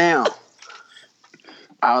 "God damn."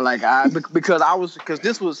 I was like, because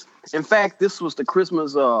this was the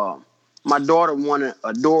Christmas. My daughter wanted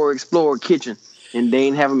a Dora Explorer kitchen, and they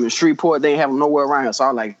ain't have them in Shreveport. They ain't have them nowhere around here. So I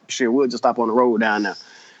was like, shit, we'll just stop on the road down there.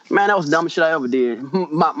 Man, that was the dumbest shit I ever did.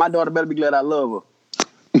 My daughter better be glad I love her.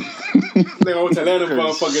 They went to Atlanta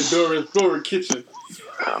motherfucking Dora Explorer kitchen.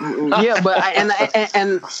 Yeah, but and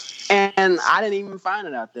I didn't even find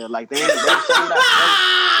it out there. Like they sold out.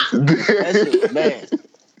 That shit was bad.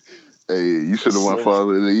 Hey, you should have won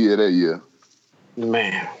Father of the Year that year.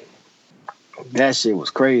 Man, that shit was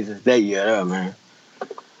crazy that year, man.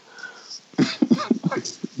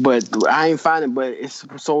 But I ain't find it. But it's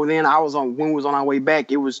so then when we was on our way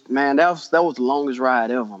back, it was, man, that was the longest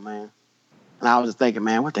ride ever, man. And I was just thinking,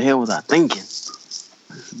 man, what the hell was I thinking?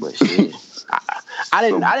 But shit, I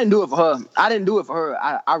didn't do it for her. I didn't do it for her.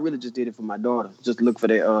 I really just did it for my daughter. Just look for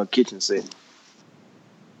that kitchen set.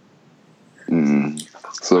 Mm.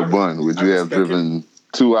 So, Bun, would you have driven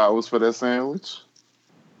 2 hours for that sandwich?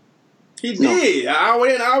 He did. An hour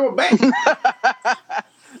in, an hour back.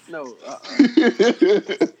 No.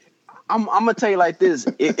 I'm gonna tell you like this.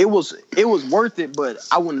 It was worth it, but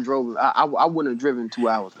I wouldn't have drove. I wouldn't have driven 2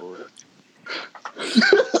 hours for it.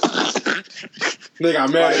 They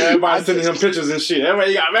got mad at everybody sending him pictures and shit.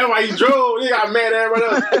 Everybody got mad why he drove. They got mad at everybody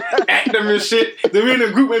else acting and shit. The we in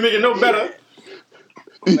the group ain't making no better.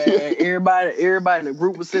 Man, everybody in the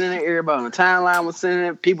group was sending it. Everybody on the timeline was sending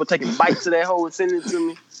it. People taking bites of that hole and sending it to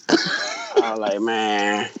me. I was like,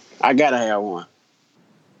 man, I gotta have one.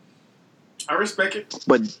 I respect it.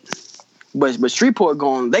 But Shreveport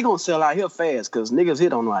they gonna sell out here fast because niggas here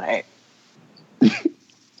don't know how to act.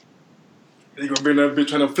 They gonna bring that bitch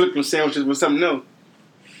trying to flip them sandwiches with something else.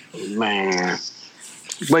 Man.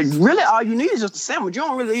 But really all you need is just a sandwich. You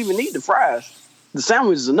don't really even need the fries. The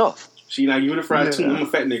sandwich is enough. She not giving the fries too. I'm a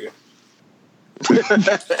fat nigga.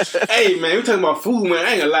 Hey man, we talking about food, man.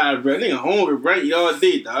 I ain't gonna lie, bro. Nigga hungry, bro. Eat all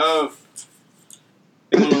day, dog.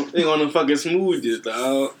 They on them fucking smoothies,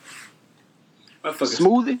 dog.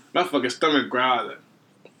 Smoothie? My fucking stomach growling.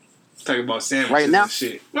 Talking about sandwiches right now? And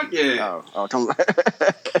shit. Fuck yeah. Oh, tell me.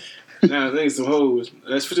 Now, they ain't some hoes.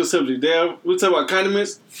 Let's switch the subject. Damn, we talk about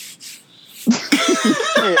condiments.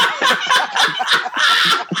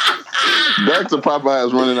 Back to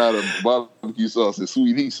Popeyes running out of barbecue sauce and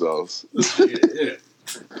sweet heat sauce. Yeah.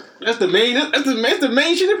 That's the main shit they're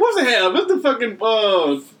supposed to have. That's the fucking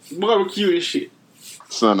barbecue and shit.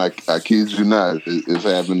 Son, I kid you not. It's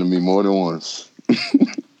happened to me more than once.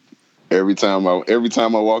 Every time I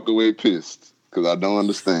walk away pissed because I don't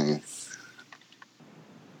understand.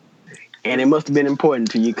 And it must have been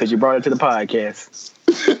important to you because you brought it to the podcast.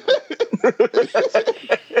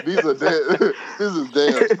 This is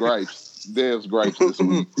Dan's gripes. Dan's gripes this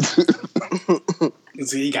week.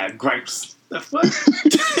 So he got gripes. The fuck?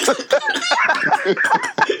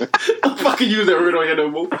 I'm fucking use that word on here no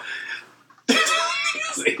more.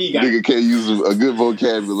 Nigga can't use a good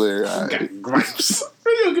vocabulary. He got gripes.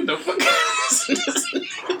 You don't get the fuck.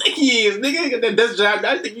 I think he is, nigga. He got that desk job.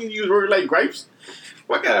 I think you use word like gripes.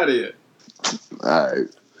 Fuck out of here. All right.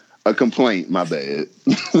 A complaint, my bad.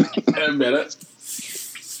 That better.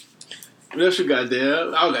 What else you got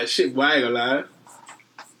there? I was like, shit, boy, I ain't gonna lie.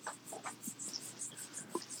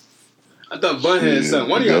 I thought Bun had something.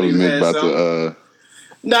 One of y'all niggas had something.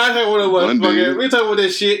 Nah, I can't what it was. Fucker. We talking about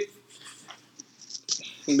that shit.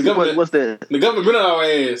 The government, what's that? The government been on our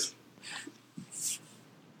ass.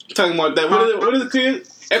 Talking about that. What is it called?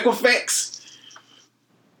 Equifax.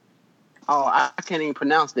 Oh, I can't even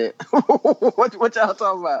pronounce that. What y'all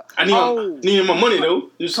talking about? I need my money though.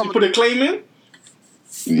 You put a claim in?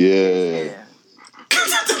 Yeah.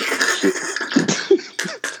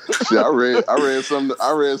 Shit, I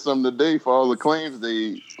read something today for all the claims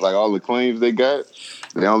they got.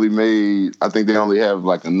 I think they only have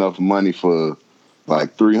like enough money for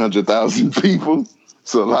like 300,000 people.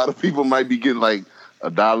 So a lot of people might be getting like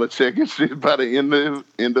 $1 check and shit by the end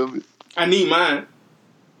of it. I need mine.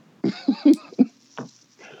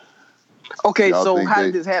 Okay, y'all so how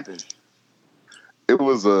did this happen? It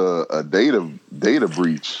was a data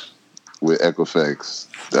breach with Equifax.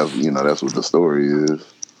 That's what the story is.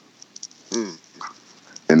 Mm.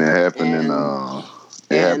 And it happened in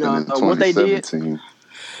 2017.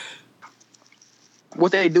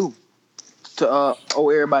 What they do to owe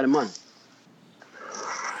everybody money?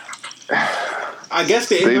 I guess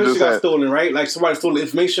the information got stolen, right? Like somebody stole the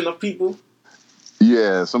information of people.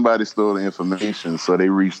 Yeah, somebody stole the information, so they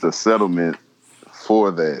reached a settlement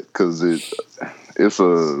for that because it's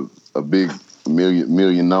a big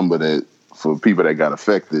million number that for people that got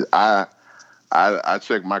affected. I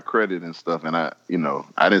checked my credit and stuff, and I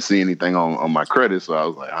didn't see anything on my credit, so I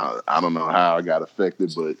was like, I don't know how I got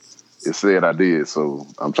affected, but it said I did, so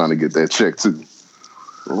I'm trying to get that check too.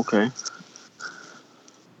 Okay.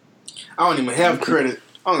 I don't even have credit.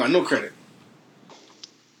 I don't got no credit.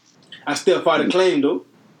 I still filed a claim though.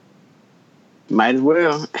 Might as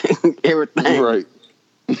well. Everything. Right.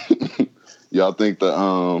 Y'all think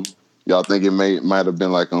it might have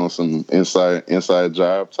been like on some inside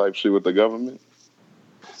job type shit with the government?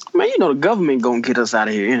 Man, the government gonna get us out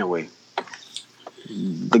of here anyway.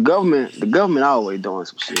 The government always doing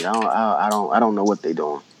some shit. I don't know what they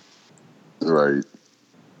doing. Right.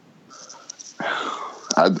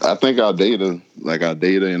 I think our data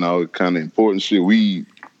and all kind of important shit, we,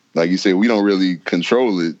 like you said, we don't really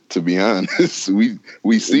control it, to be honest. We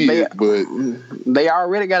see it, but they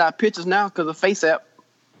already got our pictures now because of Face App.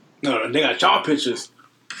 No, they got y'all pictures.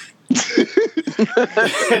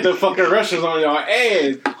 The fucking Russians on y'all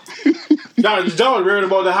ass. Y'all was worried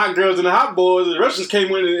about the hot girls and the hot boys. The Russians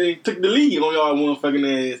came in and took the lead on y'all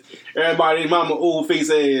motherfucking ass. Everybody, mama, old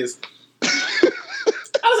face ass.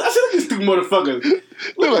 I said, look at these stupid motherfuckers.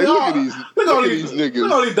 Look at these niggas. Look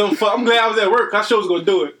at all these dumb fuck. I'm glad I was at work. I sure was gonna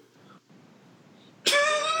do it.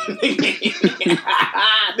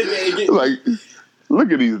 Like,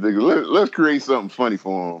 look at these niggas. Let's create something funny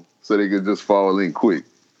for them so they can just fall in quick.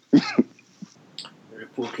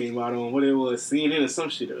 Report came out on what it was, CNN or some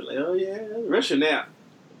shit. They were like, oh yeah, Russia now.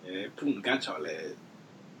 Yeah, Putin got y'all ass.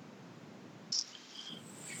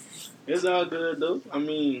 It's all good though. I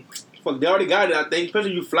mean, fuck, they already got it. I think,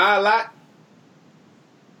 especially you fly a lot.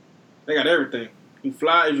 They got everything. If you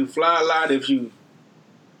fly a lot, if you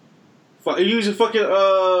use your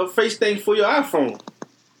fucking face thing for your iPhone.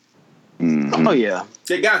 Mm-hmm. Oh yeah,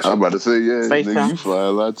 they got you. I'm about to say, yeah, nigga, you fly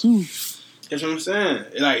a lot too. That's what I'm saying.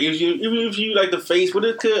 Like even if you like the face, what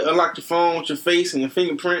it could unlock your phone with your face and your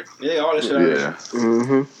fingerprint, yeah, all that shit. Yeah.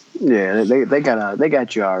 Mm-hmm. Yeah, they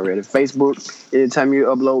got you already. Facebook. Anytime you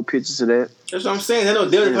upload pictures of that. That's what I'm saying. They know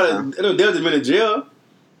Dale's been in jail.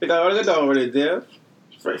 They got all that already there.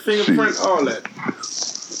 Fingerprint, all that.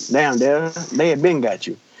 Damn, they had been got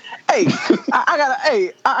you. Hey,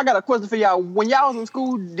 I got a question for y'all. When y'all was in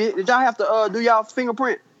school, did y'all have to do y'all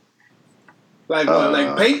fingerprint? Like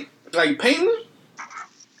paint? Like painting?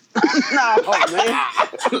 No, man.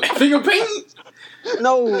 Finger painting?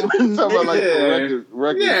 No. Talking about like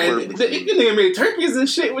record yeah, you nigga made turkeys and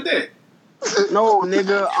shit with that. No,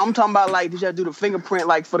 nigga. I'm talking about like, did y'all do the fingerprint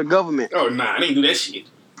like for the government? Oh, nah, I didn't do that shit.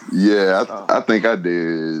 Yeah, I think I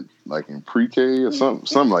did like in pre-K or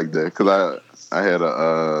something like that. Cause I had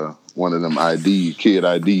a one of them kid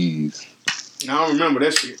IDs. I don't remember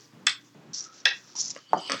that shit.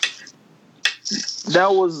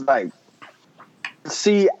 That was like,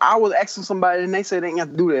 see, I was asking somebody and they said they ain't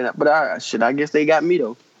have to do that. But I guess they got me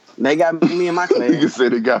though. They got me in my class. You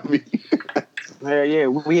said they got me. Yeah,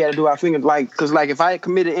 we had to do our finger cause if I had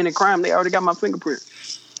committed any crime, they already got my fingerprint.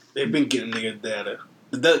 They've been getting niggas data.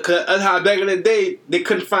 That's how back in the day they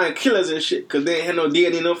couldn't find killers and shit because they ain't had no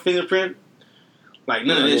DNA, no fingerprint. Like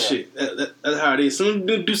none of that shit. That's how it is. Someone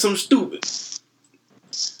do something stupid.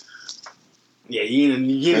 Yeah, you in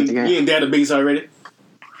database already.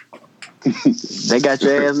 They got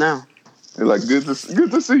your ass now. They're like, good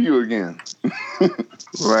to see you again.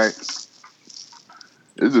 Right.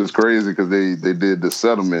 It's just crazy because they did the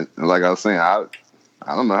settlement. And like I was saying, I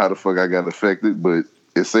don't know how the fuck I got affected, but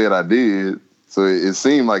it said I did. So it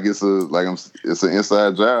seemed like it's an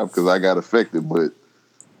inside job because I got affected, but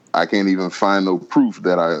I can't even find no proof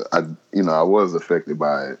that I was affected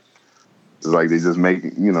by it. It's like they just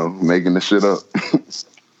making the shit up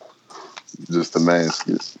just to mask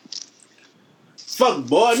it. Fuck,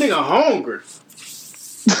 boy, nigga hungry.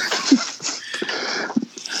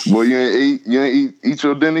 Boy, you ain't eat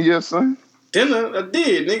your dinner yet, son? Dinner? I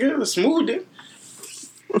did, nigga. A smoothie.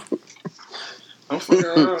 I'm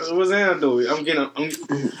fucking. What's that though? I've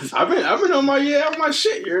been on my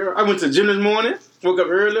shit. Yeah. I went to the gym this morning. Woke up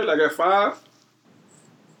early, like at 5.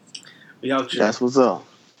 That's what's up.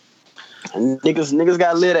 Niggas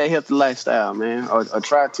gotta live that healthy lifestyle, man, or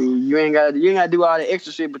try to. You ain't gotta do all the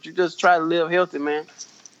extra shit, but you just try to live healthy, man.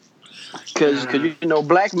 Cause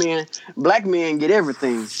black men get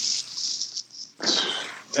everything.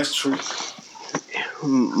 That's true.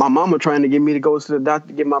 My mama trying to get me to go to the doctor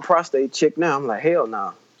to get my prostate checked. Now I'm like, hell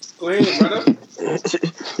no. Go ahead, brother.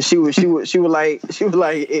 she was like,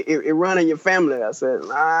 it run in your family. I said,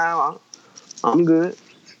 nah, I'm good.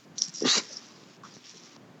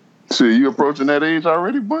 Shit, you approaching that age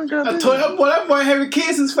already, boy? I told that boy having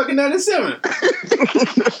kids since fucking 97.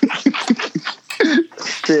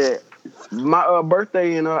 Shit. My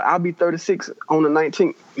birthday, and I'll be 36 on the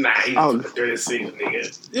 19th. Nah, he's 36,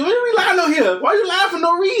 nigga. What are we lying on here? Why you lying for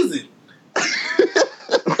no reason?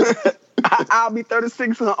 I'll be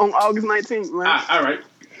 36 on August 19th, man. All right.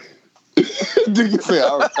 Do you say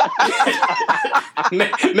all right?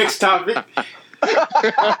 Next topic.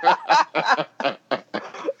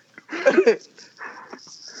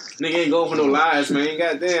 Nigga ain't going for no lies, man.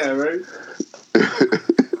 Goddamn, right?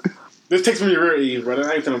 This takes me to real age, brother.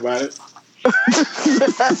 I ain't talking about it. I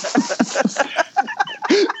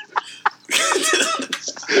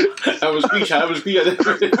was screenshot.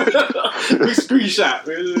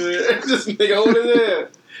 This nigga old as hell.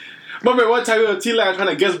 My man, one time we were on T-Line trying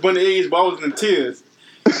to guess Bunny age, but I was in tears.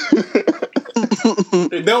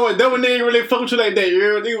 That one nigga really fuck with you like that. You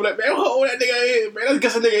know? Nigga was like, man, how old that nigga is, man? Let's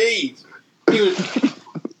guess a nigga age.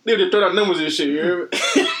 They would just throw out numbers and shit. You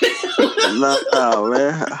know? Oh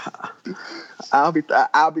man, I'll be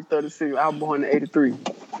 36. I was born in '83.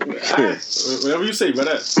 Whatever you say,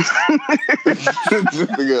 brother.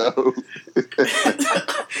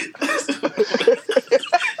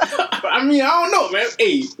 I mean, I don't know, man.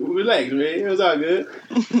 Hey, relax, man. It was all good.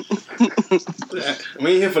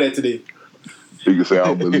 We ain't here for that today. You can say,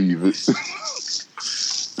 I'll believe it.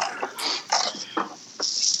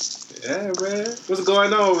 Yeah, man. What's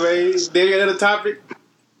going on, man? Did you got another topic?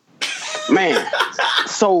 Man,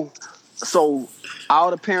 so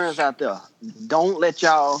all the parents out there, don't let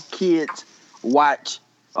y'all kids watch.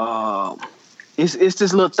 It's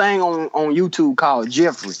this little thing on YouTube called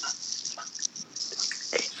Jeffrey,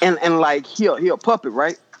 and like he a puppet,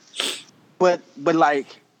 right? But like,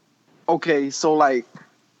 okay, so like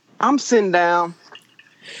I'm sitting down,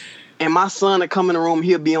 and my son will come in the room.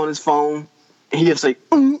 He'll be on his phone, and he'll say,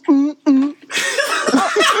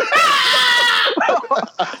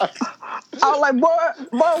 I was like, boy,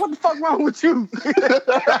 what the fuck wrong with you?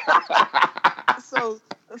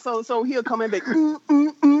 So he'll come in back.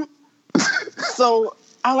 So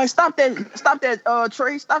I was like, stop that,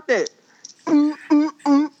 Trey, stop that. All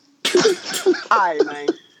right, man.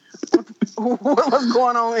 What's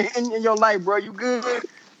going on in your life, bro? You good?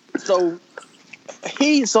 So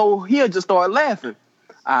he'll just start laughing.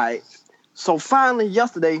 All right. So finally,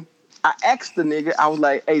 yesterday, I asked the nigga, I was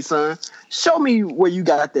like, hey, son, show me where you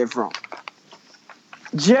got that from.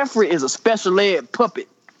 Jeffrey is a special ed puppet.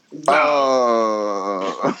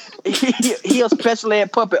 He a special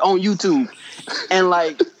ed puppet on YouTube. And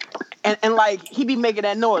like he be making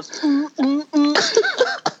that noise.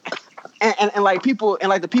 And like people, and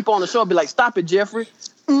like the people on the show be like, stop it, Jeffrey.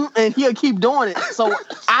 And he'll keep doing it. So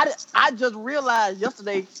I just realized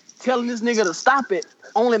yesterday telling this nigga to stop it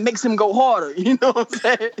only makes him go harder. You know what I'm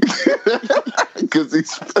saying? Because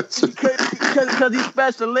he's special. Because he's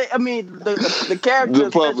special ed. I mean, the character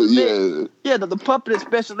is puppet, special ed. Yeah, the puppet is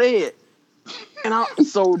special ed. And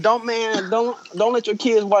so don't let your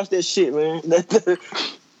kids watch that shit, man.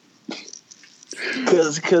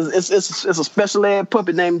 Because it's a special ed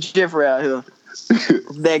puppet named Jeffrey out here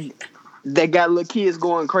that got little kids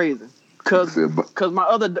going crazy. Cause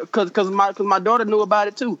my daughter knew about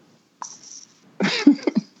it too.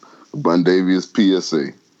 Bundavious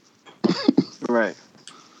PSA. Right.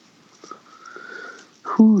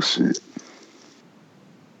 Whoo, shit.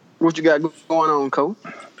 What you got going on, Cole?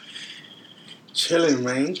 Chilling,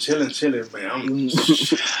 man.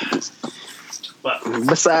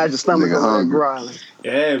 Besides your stomach growling.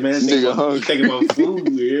 Yeah, man. Thinking about food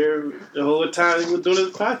here the whole time we were doing this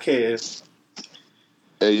podcast.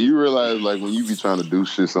 Hey, you realize like when you be trying to do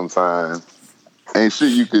shit sometimes, ain't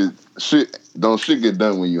shit don't get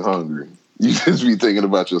done when you hungry. You just be thinking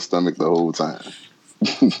about your stomach the whole time.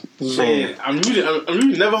 Man, I'm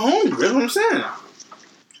usually never hungry. That's what I'm saying.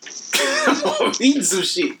 I'm always eating some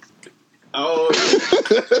shit. Oh,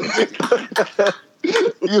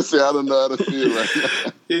 you say I don't know how to feel right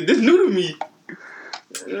now. This new to me.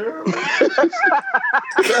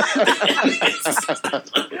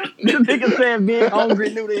 This nigga said being hungry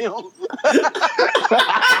new to him.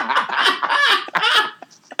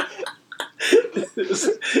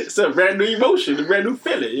 It's a brand new emotion, a brand new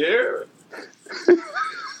feeling, yeah.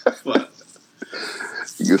 Fuck.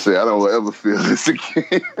 You can say I don't ever feel this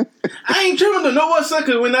again. I ain't tripping to know what, son.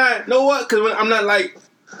 Cause when I'm not like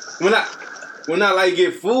when I like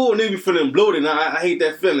get full and they be feeling bloated. I hate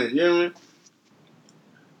that feeling. You know what I mean?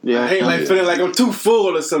 Yeah, I hate feeling like I'm too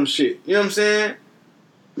full or some shit. You know what I'm saying?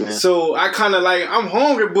 Yeah. So I kind of like I'm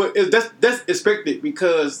hungry, but that's expected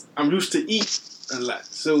because I'm used to eat a lot.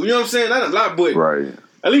 So you know what I'm saying? Not a lot, but right.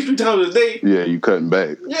 at least 3 times a day. Yeah, you cutting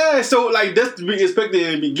back. Yeah, so like that's to be expected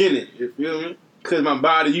in the beginning. You feel me? Because my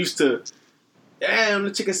body used to, damn,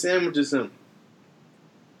 the chicken sandwich or something.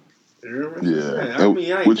 Yeah. I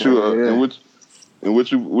mean, I ain't and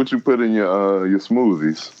what you put in your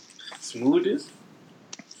smoothies? Smoothies?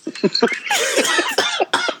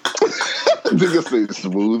 Nigga say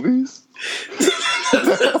smoothies.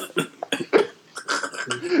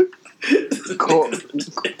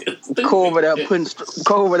 Cole over there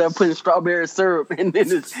putting strawberry syrup in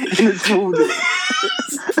his smoothie.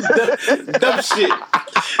 Dumb shit.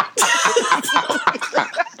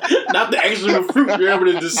 Not the actual fruit, but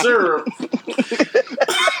the syrup.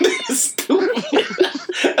 Stupid.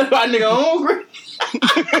 That's why nigga hungry.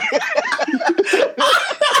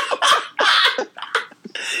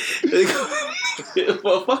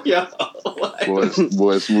 Well, fuck y'all.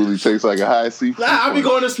 Boy, smoothie tastes like a high C. Nah, I be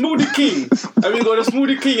going to Smoothie King.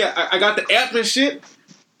 I got the app and shit.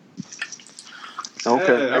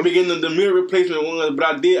 Okay. I be getting the meal replacement ones, but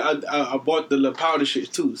I bought the powder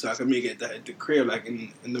shit too, so I can make it at the crib, like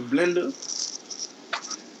in the blender.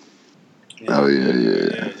 Yeah. Oh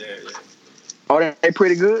yeah. Oh, they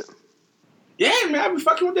pretty good? Yeah, man, I be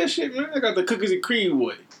fucking with that shit, man. I got the cookies and cream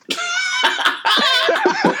boy.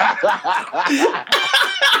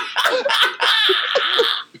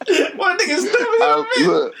 What nigga stupid?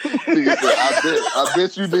 Look, nigga said, I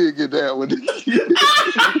bet you did get that one.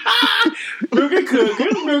 Milk and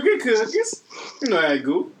cookies. You know how I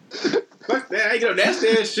go. Fuck that. I ain't gonna that's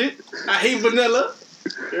that shit. I hate vanilla.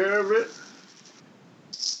 You heard it?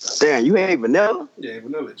 Damn, you hate vanilla? Yeah,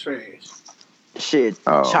 vanilla trash. Shit,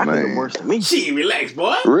 Oh, chocolate man. is worse than me. Shit, relax,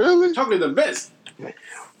 boy. Really? Chocolate the best.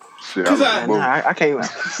 Shit, I can't.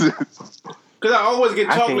 Cause I always get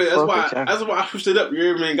I can't chocolate. fuck with chocolate. That's why I switched it up. You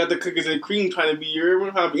hear me? And got the cookies and cream, trying to be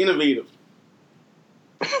trying to be innovative.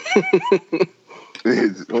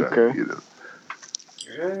 Okay.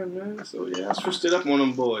 Yeah, man. So yeah, I switched it up on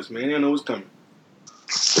them boys, man. They don't know what's coming.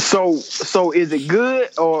 So is it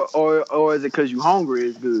good or is it because you hungry?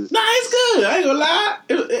 It's good. Nah, it's good. I ain't gonna lie.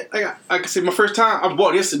 Like I can say, my first time I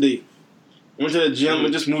bought yesterday. Went to the gym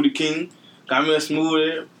with just Smoothie King. Got me a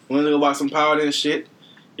smoothie. Went to go buy some powder and shit.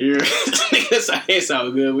 Yeah, it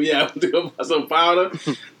sounds good, but yeah, I went to go buy some powder,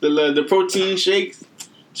 the protein shakes,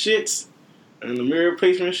 shits, and the meal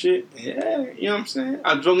replacement shit. Yeah, you know what I'm saying?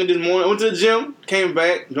 I drunk it this morning. I went to the gym, came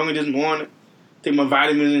back, drunk it this morning. Take my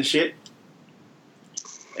vitamins and shit.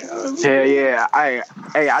 Yeah. I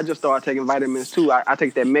just started taking vitamins too. I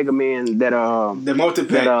take that Mega Man that the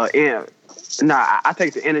multi-pack. I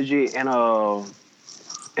take the energy and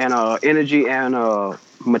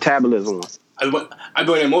metabolism one. I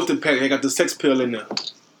go in that multi-pack. They got the sex pill in there.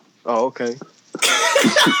 Oh, okay.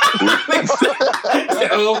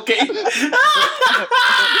 Okay.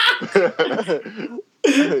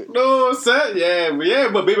 No, son. Yeah,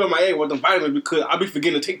 but baby, I'm like, hey, want them vitamins because I be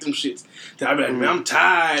forgetting to take them shits. Then I be like, man, I'm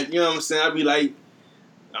tired. You know what I'm saying? I be like,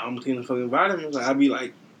 I'm taking the fucking vitamins. Like, I be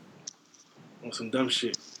like, on some dumb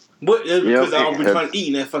shit. But it's because I've been trying to eat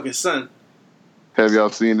in that fucking sun. Have y'all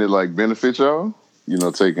seen it like benefit y'all? You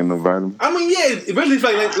know, taking the vitamins. I mean, yeah, especially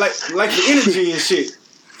like for energy and shit.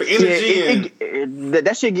 For energy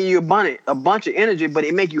that shit give you a bunch of energy, but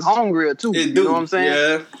it make you hungrier too. It you do. know what I'm saying?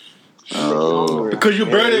 Yeah. Oh, Because you're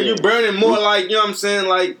burning more like, you know what I'm saying,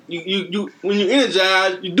 like you when you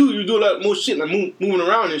energize, you do a lot more shit, like moving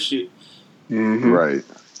around and shit. Mm-hmm. Right.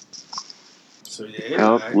 So yeah.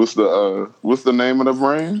 Right. What's the name of the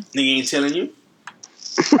brand? Nigga ain't telling you.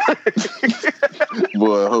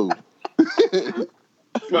 Boy, who?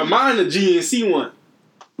 But mine the GNC one.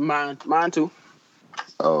 Mine too.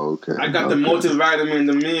 Oh, okay. I got the multivitamin,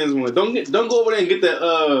 the men's one. Don't go over there and get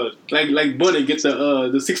the like Bunny, get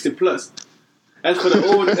the 60 plus. That's for the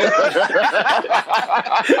old. That's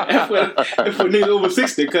for niggas over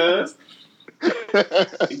 60, cuz.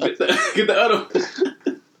 Get the other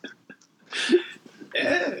one.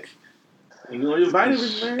 Yeah. You know your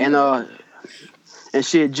vitamins, man. And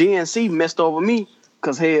shit, GNC messed over me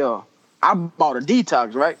because hell, I bought a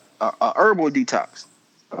detox, right? A herbal detox.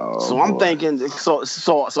 Oh, so I'm thinking, so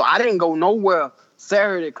I didn't go nowhere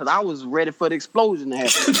Saturday because I was ready for the explosion to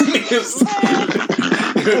happen.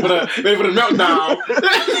 Ready for the meltdown.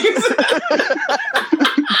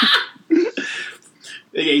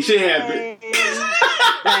 Ain't shit happen.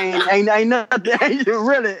 Ain't nothing.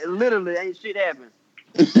 Really, literally, ain't shit happen.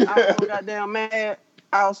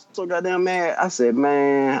 I was so goddamn mad. I said,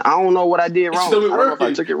 man, I don't know what I did wrong. Still working.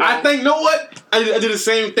 I took it wrong. I think, know what? I did the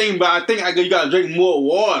same thing, but I think you gotta drink more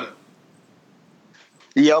water.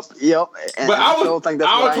 Yep. And but I was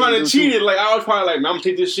trying to cheat it. Like I was probably like, man, I'm gonna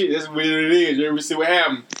take this shit. That's what it is. You ever see what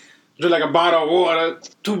happened? drink like a bottle of water,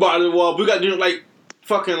 2 bottles of water. We got to drink like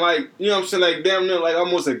fucking like, you know what I'm saying, like damn near like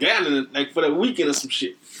almost a gallon like for the weekend or some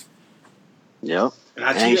shit. Yep. And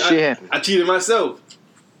I cheated myself.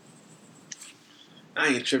 I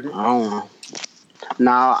ain't tripping. I don't know.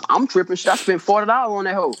 Nah, I'm tripping. Shit, I spent $40 on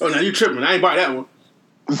that hoe. Oh, now you tripping. I ain't buy that one.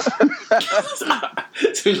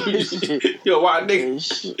 Yo, why nigga?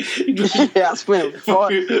 Yeah, I spent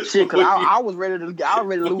 40 shit because I was ready to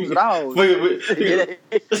lose it all. Nigga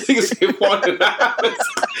said $40.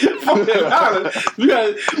 $40. We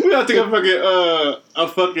gotta take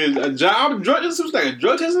a job, drug or some like a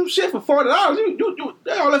drug test, some shit for $40. You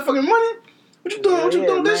all that fucking money? What you doing? What you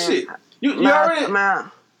doing with this shit? You already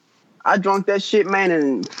man. I drunk that shit, man,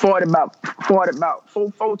 and fought about four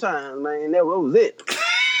times, man. That was it.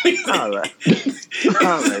 All right,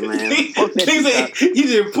 man. Fuck that. He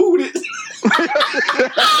just pooed it.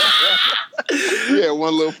 Yeah,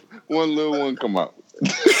 one little one come out.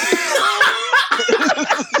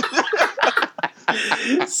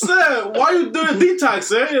 Sir, why you doing a detox,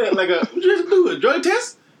 sir? Like what you just do? A drug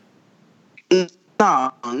test?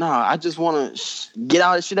 No. I just want to get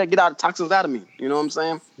all the toxins out of me. You know what I'm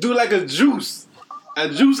saying? Do like a juice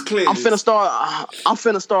cleanse. I'm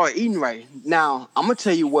finna start eating right now. I'm gonna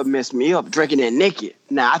tell you what messed me up: drinking that naked.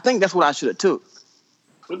 Now I think that's what I should have took.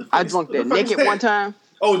 I drunk that naked one time.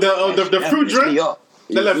 Oh, the fruit drink.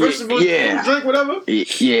 The vegetable fruit drink, whatever.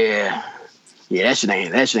 Yeah. That shit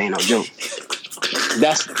ain't no joke.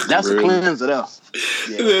 That's a cleanser though.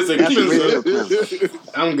 Yeah, that's a cleanser.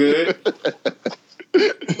 I'm good.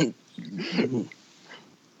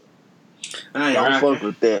 I ain't fuck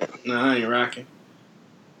with that. No, I ain't rocking.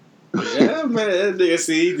 Yeah, man, that nigga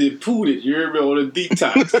see he just pooed it. You heard me on a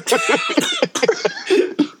detox.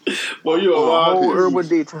 Boy, you a wild whole herbal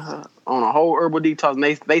detox. On a whole herbal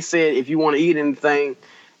detox, they said if you want to eat anything,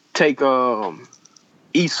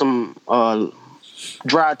 eat some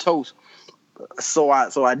dry toast. So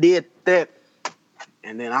I did that,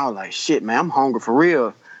 and then I was like, shit, man, I'm hungry for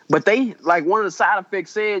real. But they like one of the side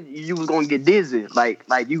effects said you was gonna get dizzy, like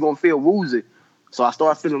you gonna feel woozy. So I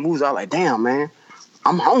started feeling woozy. I was like, damn, man,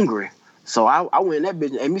 I'm hungry. So I went in that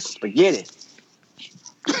bitch and ate me some spaghetti.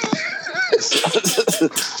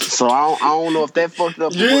 So I don't know if that fucked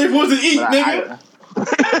up. You ain't supposed to eat, nigga.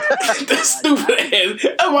 That stupid ass.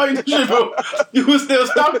 That's why you tripping. You was still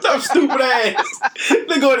stopped up, stupid ass.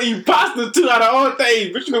 They gonna eat pasta too out of all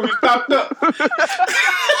things, but you gonna be stopped up.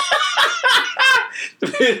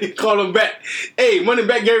 Call them back. Hey, money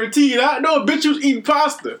back guaranteed. I know, bitch, you was eating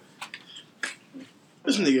pasta.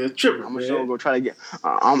 This nigga is tripping. I'm gonna show go try to get.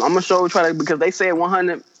 I'm gonna show try to because they said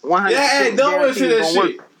 100. Yeah, don't always say that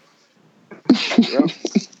shit. Yep.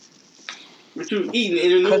 But you eating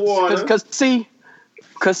in the water. Cause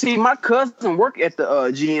see, my cousin worked at the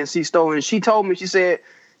GNC store, and she told me, she said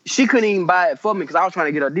she couldn't even buy it for me because I was trying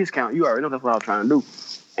to get a discount. You already know that's what I was trying to do,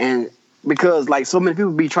 and because like so many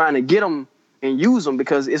people be trying to get them and use them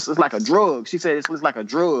because it's like a drug. She said it's like a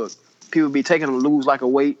drug. People be taking them to lose a lot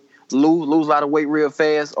of weight real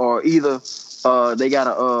fast, or either they got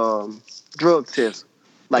a drug test,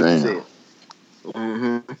 like you said.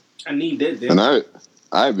 Mm-hmm. I need that. Then. And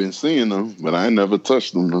I've been seeing them, but I ain't never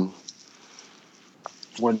touched them though.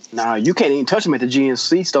 Well, nah, you can't even touch them at the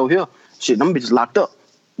GNC store here. Shit, them bitches locked up.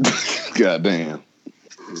 Goddamn.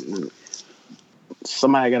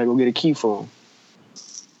 Somebody gotta go get a key for them.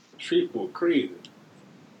 Street boy crazy.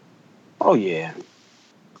 Oh yeah.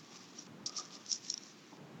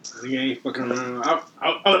 He ain't fucking around.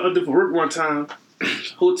 I did for work one time.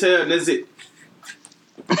 Hotel, and that's it.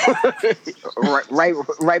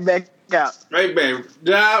 right back out. Right back.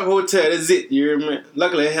 Job, hotel, that's it. You hear me?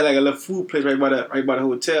 Luckily, I had like a little food place right by the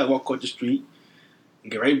hotel. Walk across the street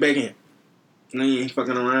and get right back in. And he ain't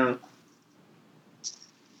fucking around.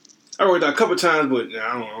 I worked out a couple times, but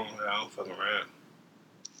I don't fucking around.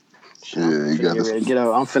 Yeah, you got to.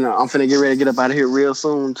 I'm finna get ready to get up out of here real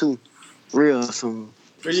soon too. Real soon.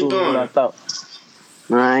 Where you going? I thought.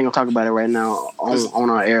 No, I ain't gonna talk about it right now on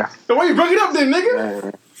our air. So why you bring it up then,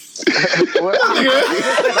 nigga? What?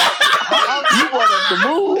 You want us to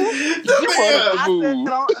move?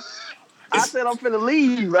 I said I'm finna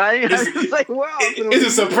leave, right? It's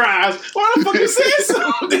a surprise. Why the fuck you saying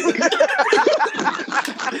something?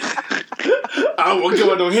 I don't want to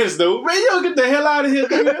give up no hints though. Man, you don't get the hell out of here,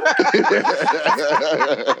 nigga.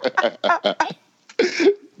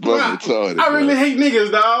 I really hate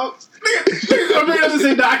niggas, dog. Niggas just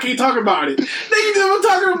say, I can't talk about it. Niggas never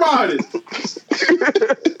talking about it.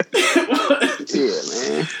 Yeah,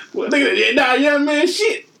 man. Well, nigga, man,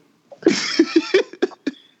 shit.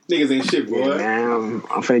 Niggas ain't shit, boy. Yeah, man,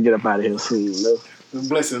 I'm finna get up out of here soon, though.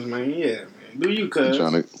 Blessings, man. Yeah, man. Do you, cuz?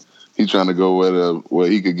 He trying to go where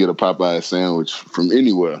he could get a Popeye sandwich from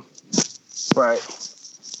anywhere. Right.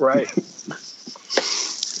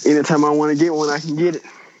 Anytime I want to get one, I can get it.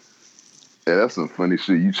 Yeah, that's some funny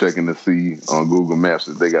shit. You checking to see on Google Maps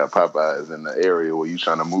if they got Popeyes in the area where you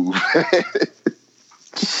trying to move.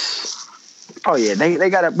 Oh yeah, they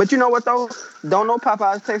got it. But you know what though? Don't know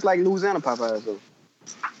Popeyes taste like Louisiana Popeyes though.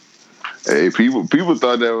 Hey, people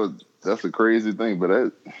thought that's a crazy thing,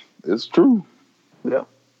 but it's true. Yeah.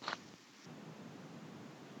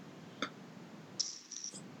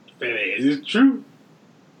 It's true.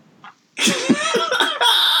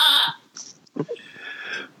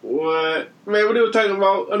 What? Man, what they were talking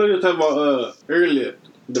about? I know they were talking about earlier.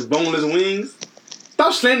 The boneless wings.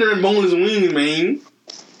 Stop slandering boneless wings, man.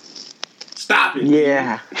 Stop it.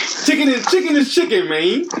 Yeah. Chicken is chicken,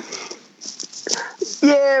 man.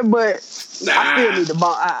 Yeah, but Nah. I still need the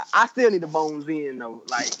bone. I still need the bones in though.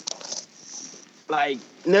 Like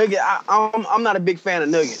nugget. I'm not a big fan of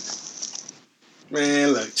nuggets.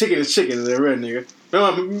 Man, look, chicken is chicken, that real nigga.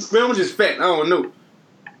 Man, I'm just fat. I don't know.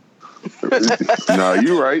 Nah,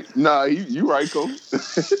 you right. Nah, you right, Cole.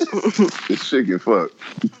 It's chicken, fuck.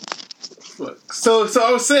 So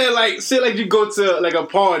I was saying, like, say like you go to like a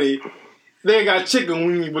party, they got chicken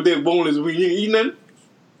wings, but they're boneless wings. You eat nothing?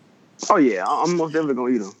 Oh yeah, I'm most definitely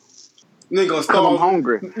gonna eat them. They gonna starve. I'm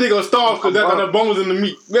hungry. They gonna starve because they got the bones in the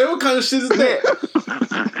meat. Man, what kind of shit is that?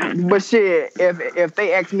 But shit, if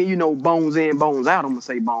they ask me, bones in, bones out, I'm gonna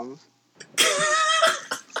say bones.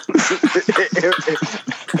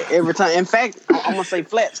 Every time. In fact, I'm gonna say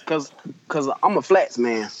flats because I'm a flats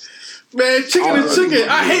man. Man, chicken is chicken.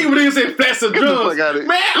 I hate when they say flats or drums.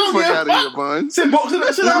 Man, I don't give a fuck. Bun. Sit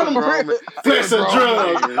out of them. Flats or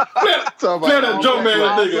drums. Flat or drum man,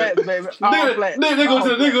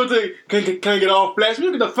 nigga. They go to can I get all flats?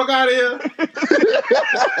 You get the fuck out of here.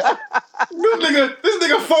 This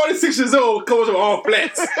nigga 46 years old comes with all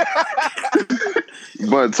flats.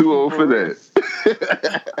 But too old for that.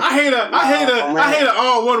 I hate a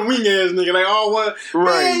all one wing ass nigga, like all one.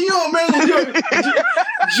 Right. Man, you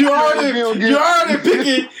already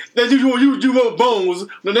picking that you want bones,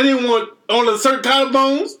 but they didn't want only a certain kind of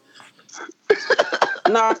bones.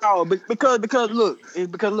 No, because look,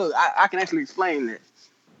 I can actually explain that.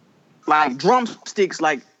 Like drumsticks,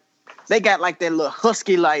 like they got like that little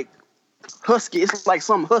husky. It's like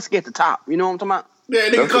something husky at the top. You know what I'm talking about? Yeah,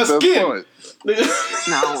 nigga cut skin. No,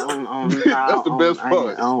 that's the best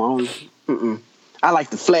part. I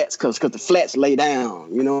like the flats because the flats lay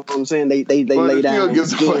down. You know what I'm saying? They lay down. Get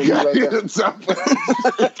the fuck out here.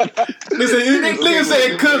 Listen, niggas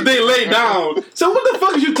say because they lay down. So what the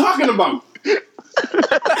fuck is you talking about?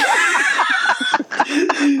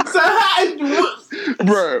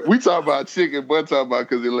 Bruh, we talk about chicken, but talk about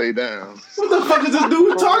because they lay down. What the fuck is this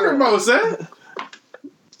dude talking about, son?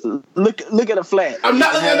 Look at a flat. I'm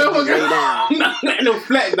not looking at no fucking. I'm not looking at no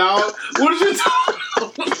flat, dog. What are you talking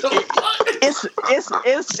about? It's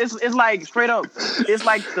like straight up. It's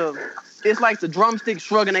like the drumstick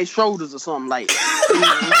shrugging their shoulders or something like.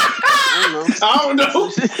 I don't know.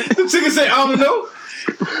 The chicken said, I don't know.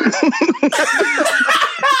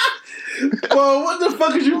 Well, what the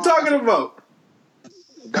fuck is you talking about?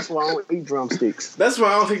 That's why I don't eat drumsticks. That's why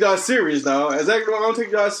I don't take y'all serious, dog. Exactly why I don't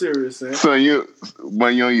take y'all serious, man. So when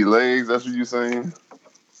you don't eat legs, that's what you saying?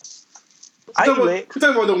 I eat legs. We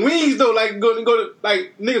talking about the wings though, like go to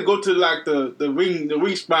like nigga go to like the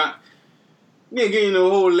wing spot. You ain't getting the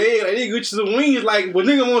whole leg. Like, they get you some wings. Like, but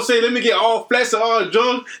nigga won't say, let me get all flats or all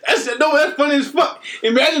drums. That's funny as fuck.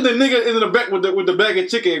 Imagine the nigga in the back with the bag of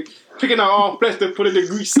chicken picking out all flats to put in the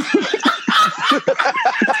grease.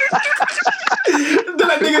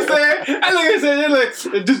 That nigga said, like,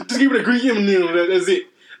 just give me the green M&M. That's it.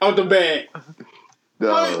 Out the bag.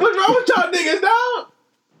 What's wrong with y'all niggas, dog?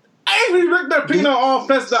 I ain't really right there picking out all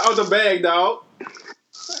flats out the bag, dog.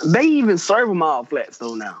 They even serve them all flats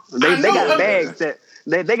though now. They got bags that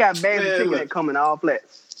they got bags of chicken that come in all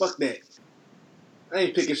flats. Fuck that. I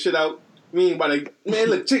ain't picking shit out. Man,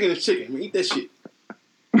 look, chicken is chicken. Man, eat that shit.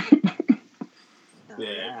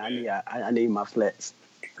 Yeah, I need my flats.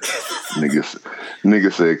 Nigga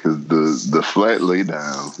said because the flat lay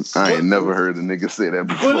down. I ain't never heard a nigga say that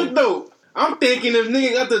before. But look though, I'm thinking if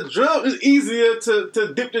nigga got the drum, it's easier to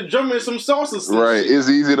dip the drum in some sauce or something. Right, it's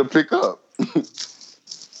easy to pick up.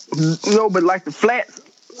 No, but like the flats,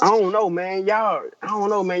 I don't know, man. Y'all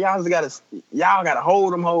just gotta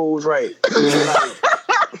hold them hoes right.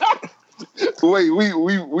 Wait, we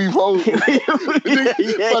hold.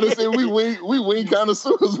 About to say we wing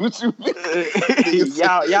connoisseurs. What you mean?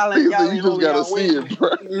 y'all you just gotta see it, bro.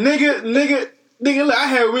 Nigga, look, I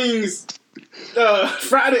had wings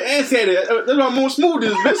Friday and Saturday. That's why I'm on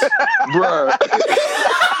smoothies, bitch. Bruh.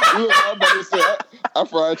 Look, I'm about to say, I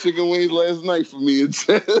fried chicken wings last night for me and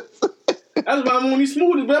Tess. That's why I'm on these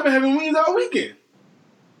smoothies, but I've been having wings all weekend.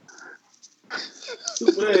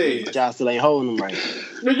 Hey. Y'all still ain't holding them right.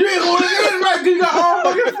 But you ain't holding it right because you got all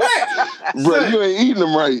fucking fat. Bruh, you ain't eating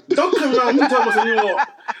them right. Don't come around me talking about you want.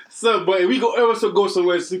 So, but if we go ever so go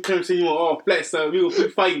somewhere, so you come say you want all flat stuff, we gonna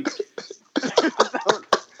keep fighting.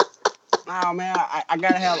 Nah, man, I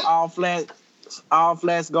gotta have all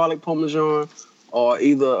flats garlic parmesan, or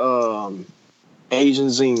either Asian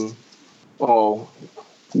zing, or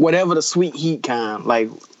whatever the sweet heat kind. Like,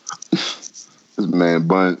 This man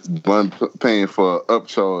Bun paying for an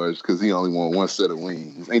upcharge because he only want one set of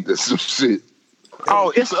wings. Ain't that some shit?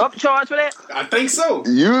 oh, it's an upcharge for that? I think so.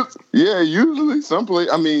 Usually some place.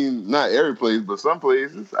 I mean, not every place, but some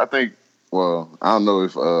places. I think. Well, I don't know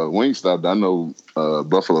if Wingstop. I know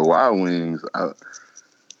Buffalo Wild Wings.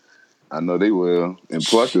 I know they will, and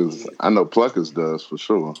Pluckers. I know Pluckers does for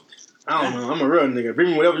sure. I don't know. I'm a real nigga.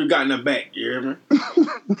 Bring me whatever you got in the back. You hear me?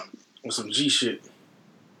 On some G shit.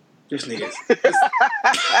 This nigga.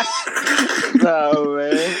 No,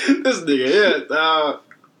 man. This nigga,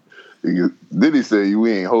 yeah. Did he say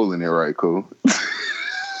we ain't holding it right, Cole?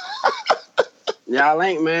 Y'all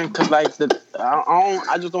ain't, man, cause like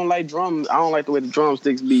I just don't like drums. I don't like the way the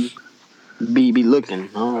drumsticks be looking.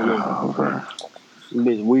 I don't know. Oh, bro.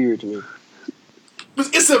 It's weird to me.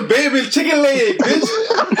 It's a baby chicken leg, bitch.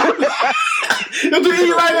 If you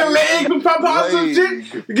eat like a leg, you pop out some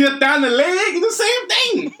shit, you get down the leg, it's the same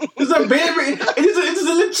thing. It's a baby, it's just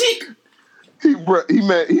a little cheek. He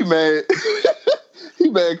mad. He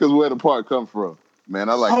mad because where the part come from. Man,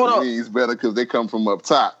 I like the wings better because they come from up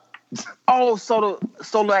top. Oh, so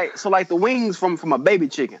like the wings from a baby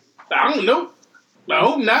chicken. I don't know. I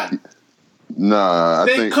hope not. Nah,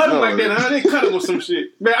 They cut them like that, huh? They cut them with some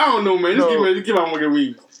shit. Man, I don't know, man. Just give out one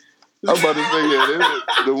wings. I'm about to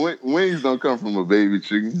say, the wings don't come from a baby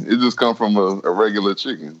chicken. It just come from a regular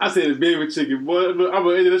chicken. I said a baby chicken, boy. I'm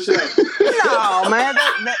gonna edit that shit out. No, man,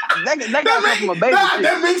 that gotta come from a baby chicken.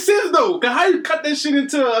 That makes sense though. Cause how you cut that shit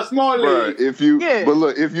into a small leg? Right, but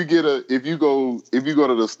look, if you go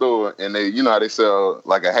to the store and they, you know how they sell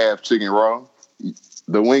like a half chicken raw,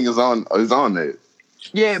 the wing is on that.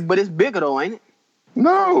 Yeah, but it's bigger though, ain't it?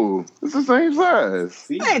 No, it's the same size.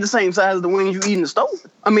 See? It ain't the same size as the wings you eat in the store.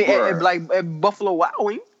 I mean, at Buffalo Wild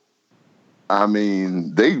Wings. I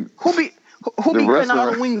mean, who be cutting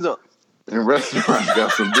all the wings up? And restaurants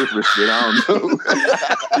got some different shit. I don't know.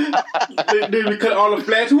 they cut all the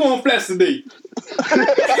flats. Who on flats today?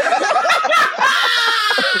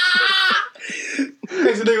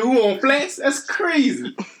 Next nigga, who on flats? That's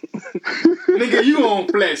crazy. Nigga, you on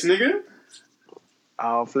flats, nigga.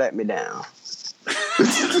 I'll flat me down.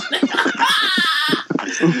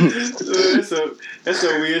 That's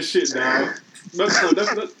some weird shit, dog.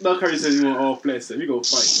 Doug Curry says you want all flats, so we go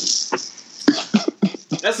fight.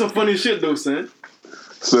 That's some funny shit, though, son.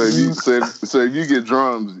 So if you get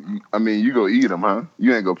drums, I mean, you go eat them, huh?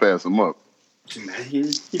 You ain't gonna pass them up. Nah, he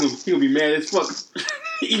gonna be mad as fuck.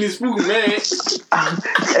 Eating his food, mad.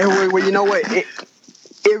 And well, you know what?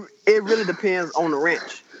 It really depends on the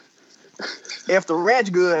ranch. If the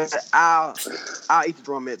ranch good, I'll eat the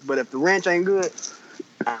drumettes. But if the ranch ain't good,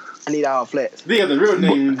 I need all flats. They got the real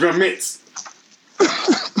name, drumettes.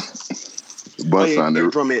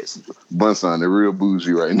 Bunson, they're real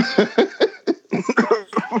bougie right now.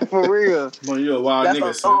 For real. Boy, you a wild nigga,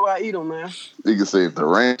 That's all I eat them, man. You can say if the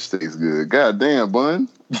ranch tastes good. God damn, Bun.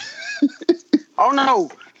 Oh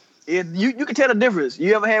no, you can tell the difference.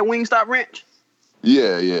 You ever had Wingstop ranch?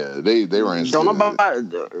 Yeah, they ranch. Don't know about it.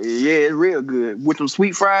 Yeah, it's real good with them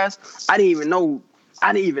sweet fries. I didn't even know.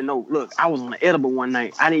 Look, I was on the edible one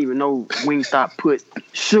night. I didn't even know Wingstop put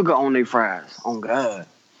sugar on their fries. Oh God.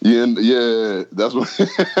 Yeah, that's what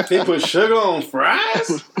they put sugar on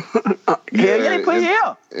fries. Yeah, they put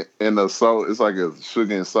it. And the salt, it's like a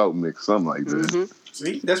sugar and salt mix, something like that. Mm-hmm.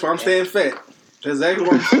 See, that's why I'm staying fat. That's exactly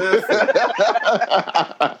why I'm staying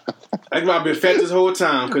fat. That's why I've been fat this whole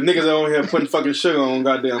time, because niggas over here putting fucking sugar on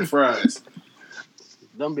goddamn fries.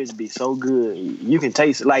 Them bitches be so good. You can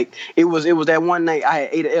taste it. Like it was that one night I had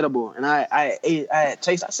ate an edible and I had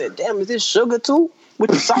taste. I said, "Damn, is this sugar too with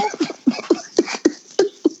the salt?"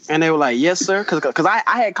 And they were like, "Yes, sir," because I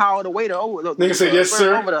had called the waiter over. Nigga said, "Yes,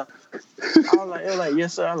 sir." Over the, they were like,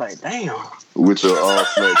 "Yes, sir." I was like, "Damn." With your all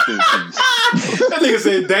flat chin piece. That nigga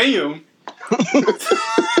said, "Damn."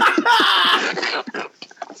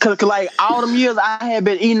 Cause like all them years I had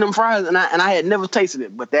been eating them fries and I had never tasted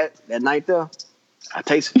it, but that night there, I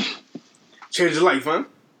tasted it. Changed your life, huh?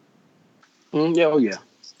 Yeah, oh yeah.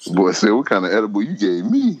 Boy said, "What kind of edible you gave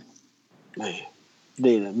me?" Man,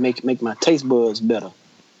 they make my taste buds better.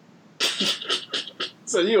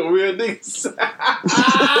 So you a real nigga.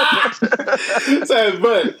 Say,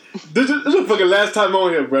 bud, this is the fucking last time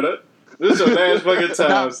on here, brother. This is your last fucking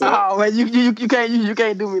time, son. Oh man, you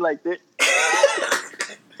can't do me like that.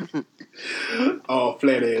 Oh,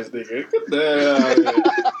 flat ass nigga. Get the hell out of here.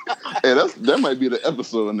 Hey, that might be the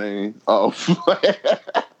episode name. Oh,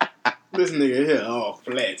 This nigga here, all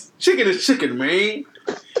flats. Chicken is chicken, man.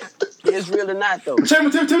 It's really not though. Tell me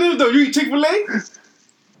this though. You eat Chick-fil-A?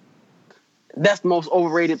 That's the most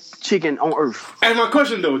overrated chicken on earth. Ask my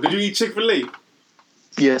question though. Did you eat Chick-fil-A?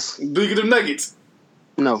 Yes. Do you get them nuggets?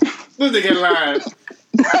 No. This nigga lying.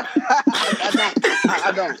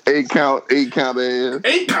 I don't. 8 count ass.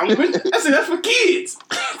 Ain't count, bitch. I said that's for kids.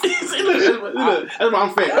 See, look, that's why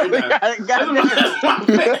I'm fat right now. That's why I'm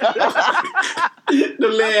fat. The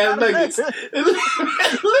last nuggets.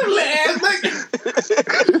 Little ass nuggets.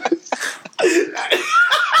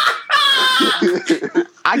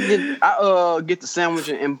 I get the sandwich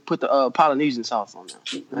and put the Polynesian sauce on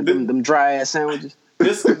there. Them dry ass sandwiches.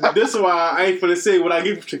 This why I ain't finna say what I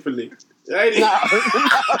give for Chick-fil-A. Wait,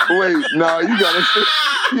 no, you gotta say,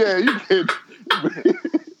 yeah, you can.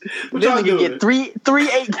 What y'all doing? Get three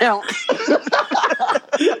 8 counts.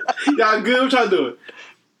 Y'all good? What y'all doing?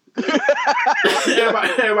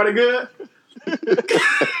 Everybody good?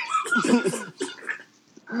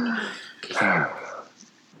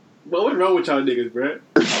 Well, what's wrong with y'all niggas, bro?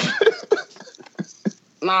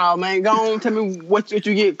 Nah, man, go on. Tell me what you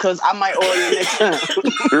get, cause I might order it next time.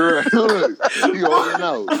 Right, look, you already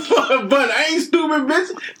know. But I ain't stupid,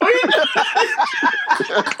 bitch.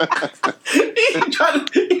 He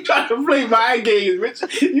trying to play my games,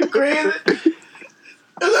 bitch. You crazy?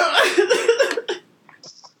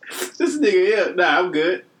 This nigga, yeah. Nah, I'm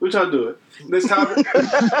good. What y'all doing? Next topic?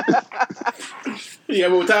 You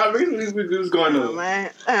got more topics? What's going on?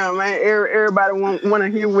 Man, damn, man. Everybody want to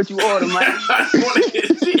hear what you order, man. I want to hear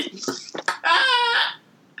shit.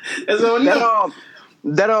 That's all I know.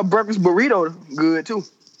 That breakfast burrito good too.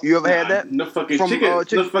 You ever had that? No fucking chicken.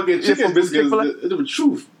 The fucking chicken biscuits. It was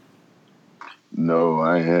truth. No,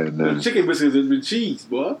 I ain't had that. The chicken biscuits with cheese,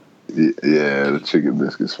 boy. Yeah, the chicken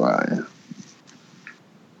biscuits fine.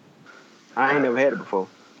 I ain't never had it before.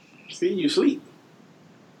 See, you sleep.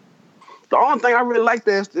 The only thing I really like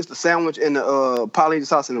there is the sandwich and the Polynesian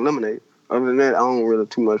sauce and the lemonade. Other than that, I don't really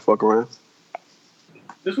too much fuck around.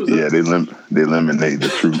 They eliminate the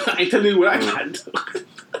truth. I ain't telling you what I got to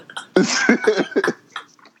do.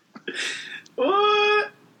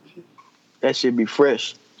 What? That should be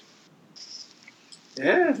fresh.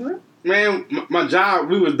 Yeah, man. My job,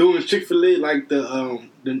 we was doing Chick-fil-A like the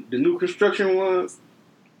new construction ones.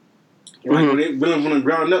 Like when they building from the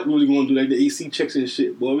ground up, we was going to do like the AC checks and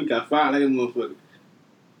shit. Boy, we got fired like a motherfucker.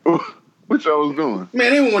 What y'all was doing?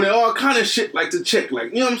 Man, they wanted all kind of shit like to check.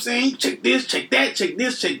 Like, you know what I'm saying? Check this, check that, check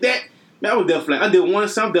this, check that. Man, I was there for I did one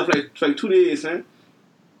time, I was there for like 2 days, man.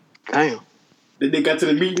 Damn. Then they got to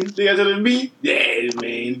the meeting. Yeah,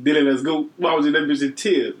 man. Then let's go. I was in that bitch in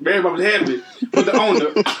tears. Everybody was happy with the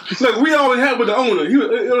owner. Look, we always happy with the owner. He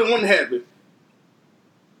wasn't happy.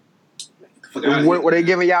 Were they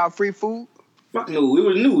giving y'all free food? Fuck no, it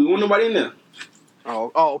was new. There wasn't nobody in there.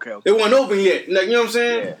 Oh, okay. It wasn't open yet. Like, you know what I'm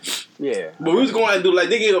saying? Yeah. But we was going to do, like,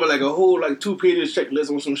 they gave us, like, a whole, like, 2-page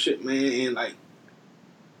checklist on some shit, man. And, like,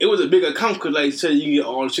 it was a big account because, like, say you get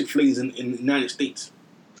all the Chick-fil-A's in the United States.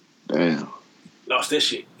 Damn. Lost that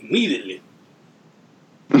shit immediately.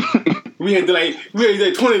 we had 20 of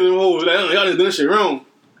them hoes. Like, y'all done done that shit wrong.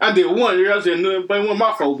 I did one. I said, no, it wasn't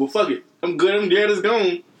my fault, but fuck it. I'm good. I'm glad it's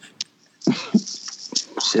gone.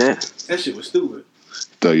 Shit. That shit was stupid.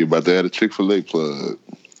 Thought you about to add a Chick-fil-A plug.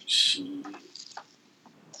 Shit.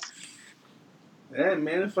 That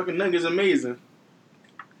man, that fucking nugget's amazing.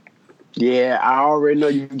 Yeah, I already know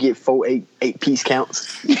you get 4 8-piece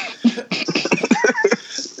counts.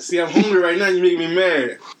 See, I'm hungry right now. You make me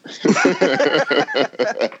mad.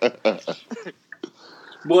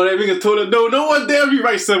 Boy, that nigga told her, no one damn you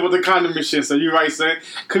right, son, with the condom and shit. So you right, son.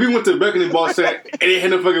 Cause we went to the Beckoning Bar, son, and they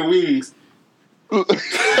had no fucking wings. No, but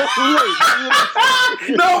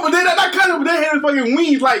they not kind of. They had the fucking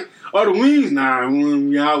wings. Like, the wings? Nah,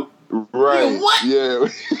 we out. Right? Nigga, what? Yeah.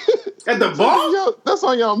 At the bar? That's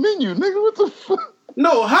on y'all menu, nigga. What the fuck?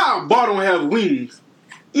 No, how a bar don't have wings?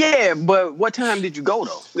 Yeah, but what time did you go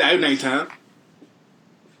though? Like nighttime.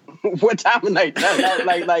 What time of night?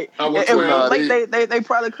 Like I was it was 12. late. They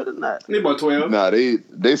probably could have not. They about 12. Nah, they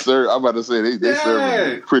serve. I'm about to say they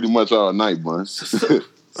serve pretty much all night, bun. So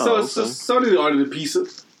they ordered a pizza.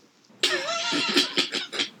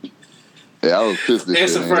 Yeah, I was pissed that And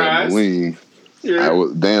shit ain't had surprise. no wing. Yeah. I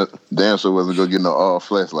was damn sure wasn't gonna get no all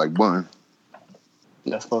flesh like bun.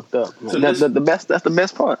 That's fucked up. So That's the best. That's the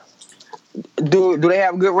best part. Do they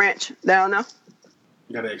have good ranch down there?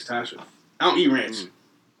 You gotta ask Tasha. I don't eat ranch.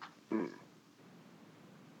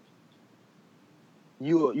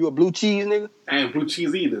 You a blue cheese nigga? I ain't blue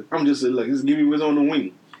cheese either. I'm just like, just give me what's on the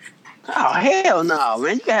wing. Oh hell no,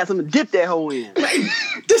 man! You gotta have something to dip that hole in.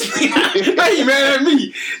 This nigga, now you mad at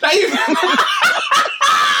me. Now you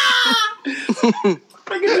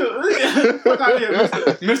Fuck out here,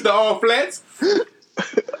 Mr. All Flats.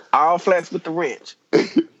 All flats with the ranch.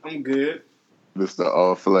 I'm good. Mr.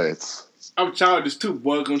 All Flats. I'm childish too,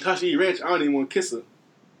 boy. When Tasha eat ranch, I don't even want to kiss her.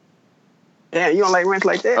 Damn, you don't like ranch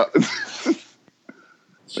like that?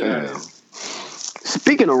 Damn.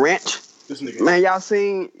 Speaking of ranch, This nigga. man, y'all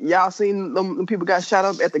seen them people got shot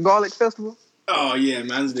up at the Garlic Festival? Oh yeah,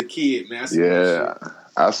 man. I was the kid, man. I seen Yeah, that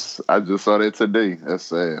I just saw that today. That's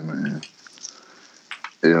sad, man.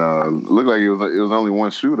 Looked like it was only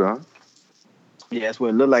one shooter, huh? Yeah, that's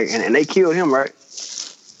what it looked like, and they killed him, right?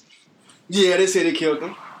 shit. Yeah, they said they killed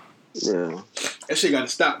him. Yeah. That shit got to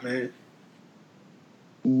stop, man.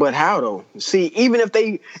 But how though? See, even if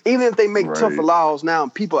they make Right. tougher laws now,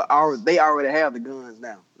 people already have the guns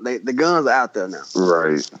now. The guns are out there now.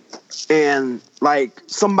 Right. And like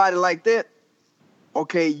somebody like that,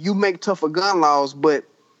 okay, you make tougher gun laws, but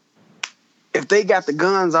if they got the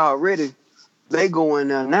guns already, they go in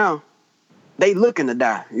there now. They looking to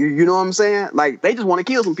die. You know what I'm saying? Like they just want to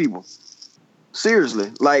kill some people.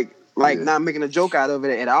 Seriously, like Yeah. not making a joke out of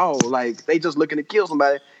it at all. Like they just looking to kill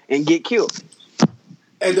somebody and get killed.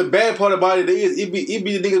 And the bad part about it is, it be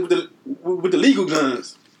the niggas with the legal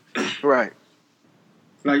guns. Right.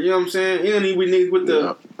 Like, you know what I'm saying? It don't even be niggas with the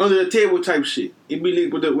Yeah. under the table type shit. It be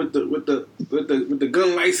niggas with the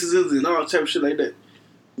gun licenses and all type of shit like that.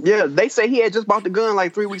 Yeah, they say he had just bought the gun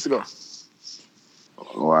like 3 weeks ago.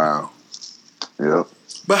 Wow. Yep.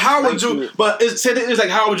 But how would Thank you? you. But it's like,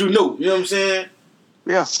 how would you know? You know what I'm saying?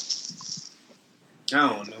 Yeah. I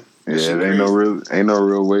don't know. Yeah, That shit it ain't no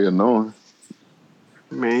real way of knowing.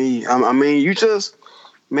 Man, I mean, you just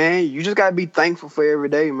gotta be thankful for every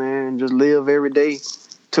day, man. Just live every day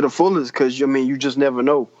to the fullest, because you just never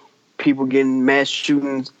know. People getting mass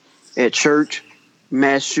shootings at church,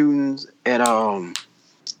 mass shootings at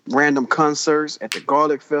random concerts, at the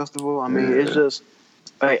Garlic Festival. I mean, it's just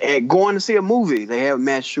at going to see a movie, they have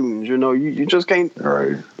mass shootings. You know, you just can't.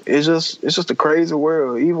 Right. It's just a crazy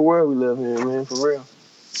world, evil world we live in, man, for real.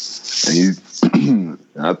 And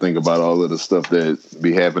I think about all of the stuff that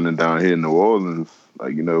be happening down here in New Orleans.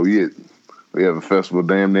 Like, we have a festival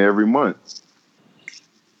damn near every month.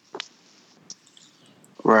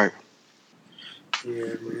 Right. Yeah,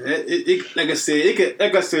 man. It like I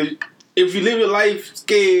said, if you live your life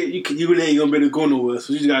scared, you really ain't gonna be able to go nowhere.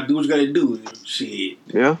 So you just gotta do what you gotta do. Shit.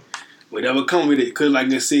 Yeah. Whatever come with it. Cause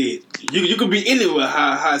like I said, you could be anywhere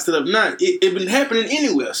how it's set up now. It been happening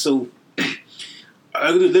anywhere. So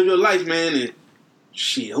I could live your life, man, and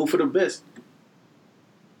shit, hope for the best.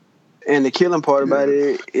 And the killing part about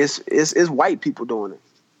it is white people doing it.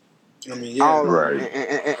 I mean, yeah. All Right.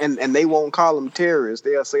 And they won't call them terrorists.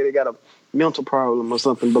 They'll say they got a mental problem or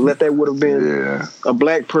something. But let that would have been Yeah. a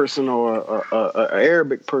black person or a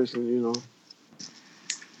Arabic person, you know.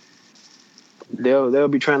 They'll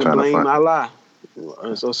be trying to blame Allah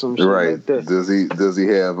or some shit Right. like that. Does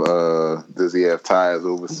he have ties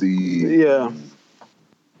overseas? Yeah.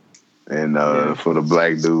 And for the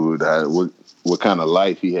black dude, what kind of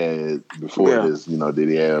life he had before this? Did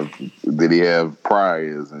he have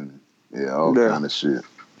priors and all kind of shit?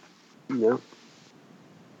 Yeah.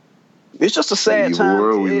 It's just a sad evil time.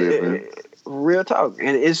 world we live in. Real talk.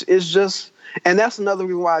 And it's just, and that's another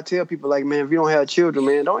reason why I tell people, like, man, if you don't have children,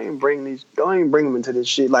 man, don't even bring them into this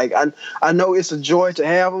shit. Like, I know it's a joy to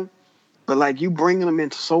have them, but like you bringing them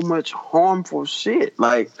into so much harmful shit,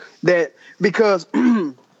 like that, because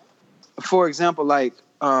for example, like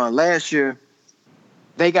last year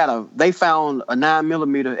they found a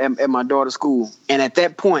 9mm at my daughter's school, and at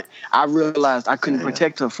that point I realized I couldn't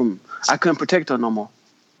protect her no more.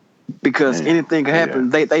 Because anything could happen.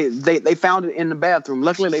 Yeah. They found it in the bathroom.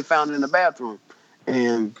 Luckily, they found it in the bathroom.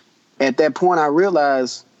 And at that point, I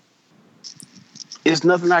realized it's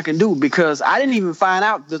nothing I can do, because I didn't even find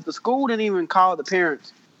out that the school didn't even call the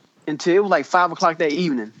parents until it was like 5:00 that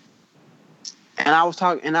evening. And I was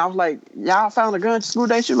like, y'all found a gun at school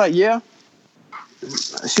day? She was like, yeah.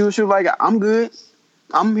 She was like, I'm good.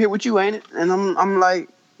 I'm here with you, ain't it? And I'm like,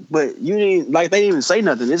 but you didn't, like, they didn't even say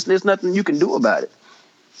nothing. There's nothing you can do about it.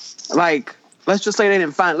 Like, let's just say they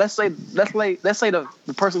didn't find it. Let's say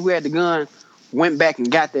the person who had the gun went back and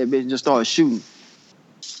got that bitch and just started shooting,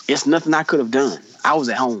 it's nothing I could have done. I was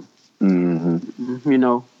at home. Mm-hmm. You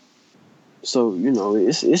know. So, you know,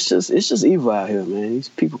 it's just evil out here, man. These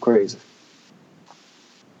people crazy.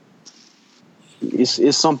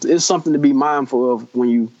 It's something to be mindful of when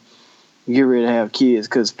you get ready to have kids,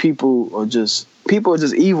 because people are just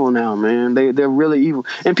evil now, man. They're really evil,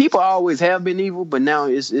 and people always have been evil, but now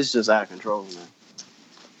it's just out of control, man.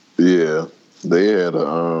 Yeah, they had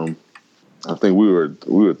I think we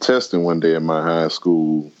were testing one day at my high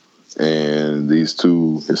school, and these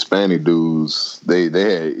two Hispanic dudes, they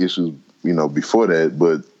had issues, you know, before that,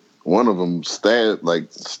 but one of them stabbed one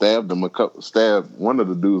of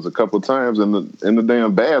the dudes a couple times in the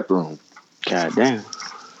damn bathroom. God damn.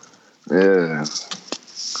 Yeah.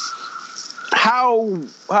 How old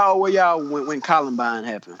were y'all when Columbine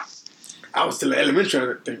happened? I was still in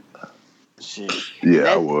elementary, I think. Shit.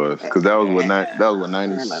 Yeah, I was, because that was what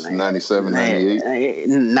 97, 98.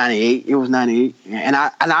 98. It was 98, and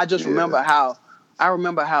I just remember how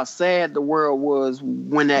sad the world was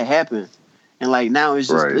when that happened, and like now it's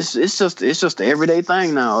just it's just the everyday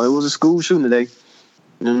thing now. It was a school shooting today,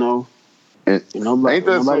 you know. And ain't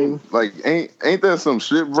that some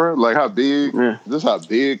shit, bro? Like how big, just how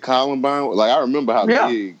big Columbine was. Like I remember how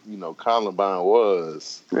big, you know, Columbine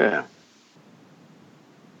was. Yeah.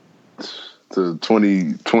 To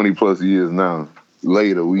 20 plus years now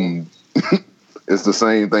later, we it's the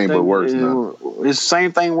same thing but worse now. It's the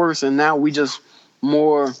same thing worse, and now we just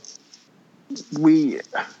more we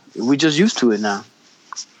just used to it now.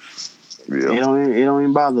 Yeah. It don't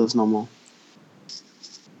even bother us no more.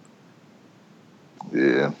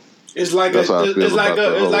 Yeah. It's like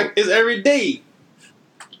it's every day.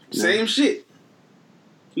 Same shit.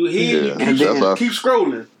 You hear you keep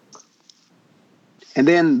scrolling. And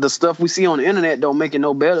then the stuff we see on the internet don't make it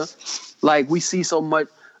no better. Like we see so much.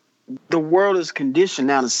 The world is conditioned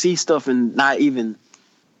now to see stuff and not even,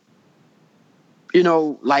 you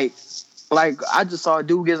know, like I just saw a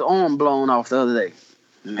dude get his arm blown off the other day,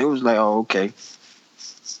 and it was like, oh, okay.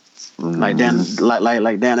 Like damn,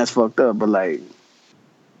 damn, that's fucked up. But like,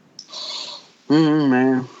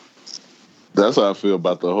 man, that's how I feel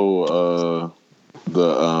about the whole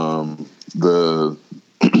the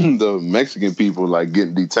the Mexican people like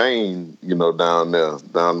getting detained, you know, down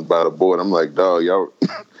by the border. I'm like, dog, y'all,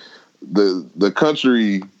 the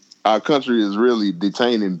country, our country is really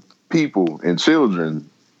detaining people and children.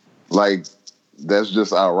 Like that's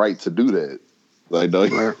just our right to do that. Like,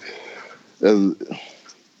 dog,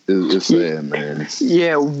 it's sad, man.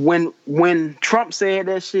 Yeah, when Trump said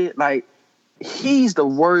that shit, like he's the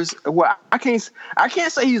worst. Well, I can't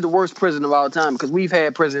say he's the worst president of all time, because we've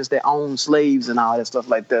had presidents that own slaves and all that stuff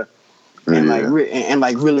like that, and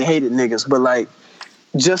like really hated niggas. But like,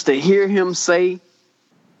 just to hear him say,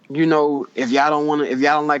 you know, if y'all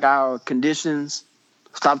don't like our conditions,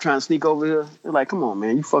 stop trying to sneak over here. They're like, come on,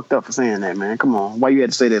 man, you fucked up for saying that, man. Come on, why you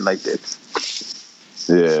had to say that like that?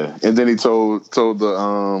 Yeah, and then he told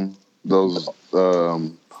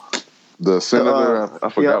the senator, I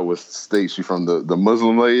forgot what state she from, the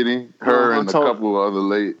Muslim lady, her and a couple of other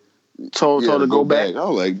ladies. Told her to go back. I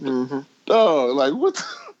was like, dog, like what?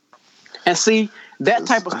 And see, that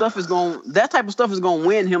type of stuff is going to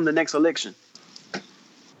win him the next election.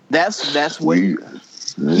 That's what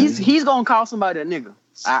he's going to call somebody a nigga.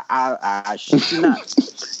 I shit you not.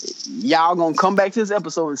 Y'all going to come back to this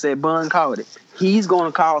episode and say Bun called it. He's going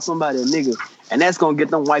to call somebody a nigga, and that's going to get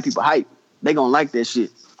them white people hype. They going to like that shit.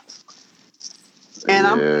 And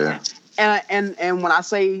and when I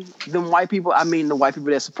say them white people, I mean the white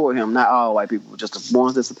people that support him, not all white people, just the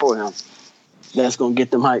ones that support him. That's gonna get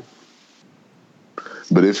them hype.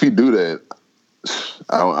 But if he do that,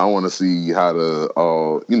 I want to see how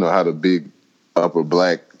the big upper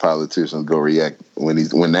black politicians go react when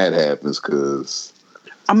that happens. Cause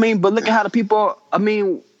I mean, but look at how the people.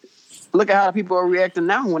 Look at how the people are reacting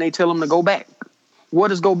now when they tell them to go back. What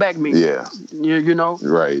does go back mean? Yeah, you know,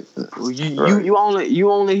 right. You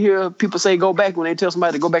only hear people say go back when they tell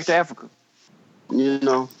somebody to go back to Africa. You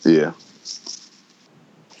know. Yeah.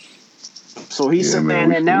 So he's sitting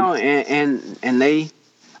there now, and they,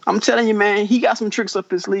 I'm telling you, man, he got some tricks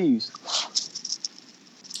up his sleeves.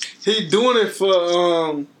 He doing it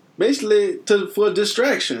for basically for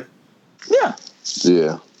distraction. Yeah.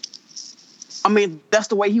 Yeah. I mean, that's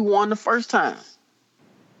the way he won the first time.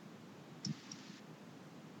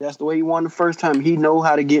 That's the way he won the first time. He know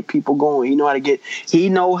how to get people going. He know how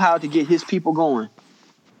to get his people going.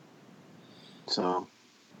 So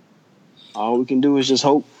all we can do is just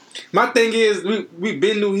hope My thing is, we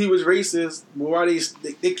been knew he was racist, but why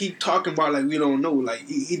they keep talking about like we don't know, like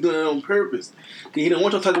he doing it on purpose. He don't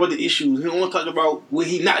want to talk about the issues. He don't want to talk about what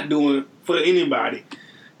he not doing for anybody.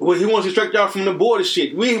 Well, he wants to distract y'all from the border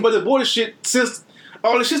shit. We ain't about the border shit since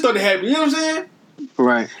all this shit started happening. You know what I'm saying?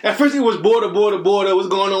 Right. At first it was border. What's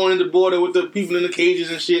going on in the border with the people in the cages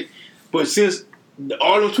and shit. But since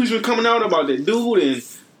all them tweets been coming out about that dude and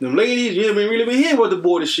them ladies, you ain't really been hearing about the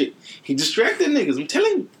border shit. He distracted niggas. I'm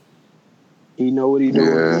telling you. He know what he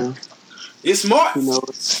doing, man. It's smart. He know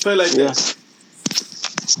play like that.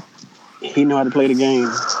 He know how to play the game.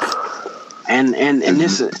 And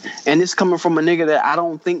this coming from a nigga that I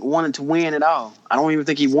don't think wanted to win at all. I don't even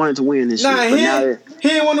think he wanted to win this shit. He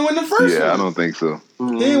didn't want to win the first one. Yeah, I don't think so.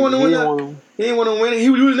 He didn't want to win. He didn't want to win it. He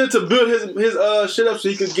was using it to build his shit up so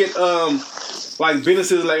he could get like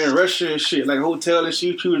businesses like in Russia and shit, like hotel and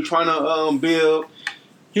shit. He was trying to build.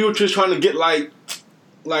 He was just trying to get like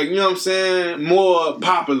you know what I'm saying, more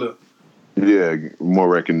popular. Yeah, more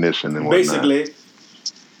recognition and whatnot. Basically.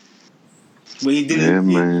 But he didn't.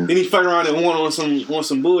 Then he fucked around and won on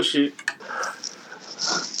some bullshit.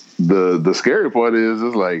 The scary part is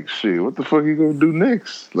it's like shit. What the fuck he gonna do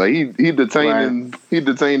next? Like he detaining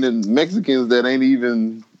Mexicans that ain't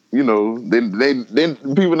even, you know, then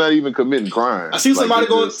people not even committing crimes. I see somebody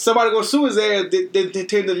go sue his ass. They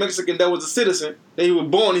detained the Mexican that was a citizen. That he was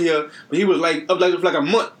born here, but he was like up like a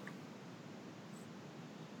month.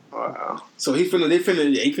 Wow. So he finna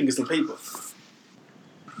get some paper.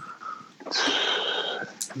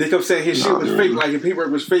 They kept saying his shit was fake, like his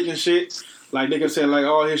paperwork was fake and shit. Like they kept saying like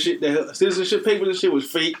all his shit, that citizenship papers and shit was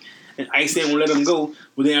fake, and ICE didn't let him go.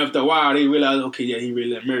 But then after a while, they realized, okay, yeah, he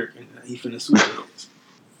really American. He finna sue his ass.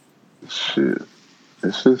 Shit,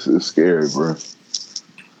 it's scary, bro.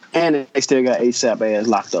 And they still got ASAP ass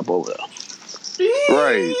locked up over there.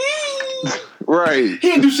 Right. He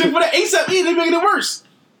didn't do shit for that ASAP. He didn't make it worse.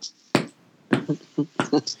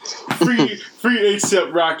 Free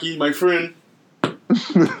ASAP Rocky, my friend.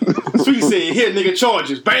 Sweet said, here, nigga,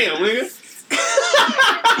 charges. Bam, nigga.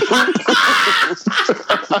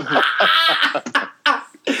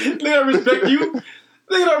 They don't respect you.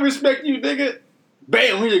 They don't respect you, nigga.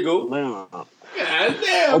 Bam, here you go. God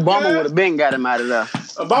damn, Obama would have been got him out of there.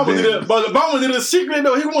 Obama did a secret,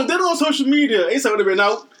 though. He did it on social media. ASAP would have been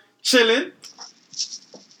out, chilling.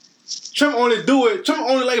 Trump only do it. Trump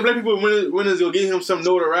only like black people when it's gonna give him some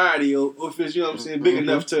notoriety or if it's, you know what I'm saying, big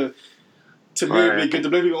enough to maybe get the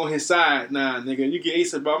black people on his side. Nah, nigga, you get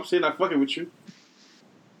ASAP, but I'm saying I'm fucking with you.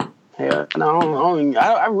 Hell, no, I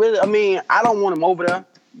don't want him over there,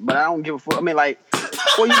 but I don't give a fuck. I mean, like,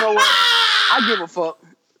 well, you know what? I give a fuck.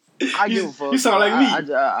 You sound like me.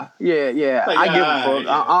 Yeah. Like, I give a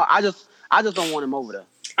fuck. I just don't want him over there.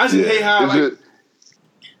 I just hate how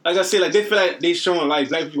like I said, like they feel like they showing like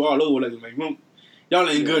black people all over, like y'all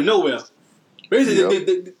ain't good nowhere. Basically,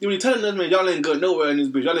 they be telling us, man, y'all ain't good nowhere in this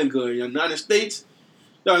bitch. Y'all ain't good in the United States.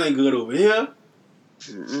 Y'all ain't good over here.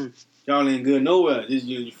 Mm-mm. Y'all ain't good nowhere.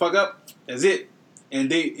 You fuck up. That's it. And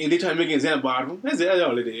they try to make an example out of them. That's it. That's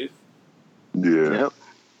all it is. Yeah. Yep.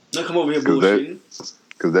 Don't come over here bullshitting.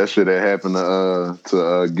 Because that shit that happened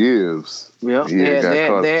to Gibbs. Yeah,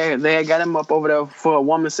 they had got him up over there for a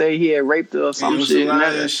woman say he had raped her or some shit.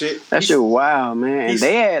 That shit wild, man. And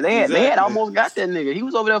they had almost got that nigga. He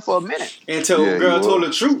was over there for a minute. And girl told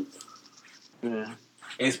the truth. Yeah.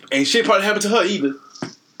 And shit probably happened to her either.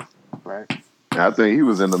 Right. I think he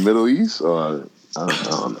was in the Middle East or I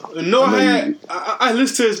don't know. No, I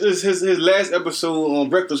listened to his last episode on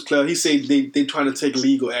Breakfast Club. He said they trying to take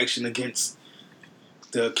legal action against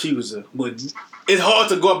the accuser, but it's hard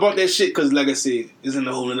to go about that shit because, like I said, it's in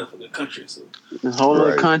the whole other country. So the whole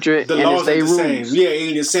other country, the laws ain't the same. Yeah, it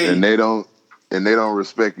ain't the same. And they don't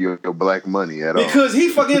respect your black money at all because he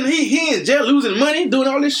in jail losing money doing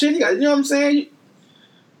all this shit. You know what I'm saying?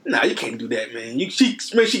 Nah, you can't do that, man. She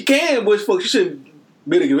can, but fuck, she shouldn't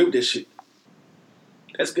be able to get away with that shit.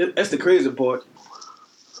 That's good. That's the crazy part.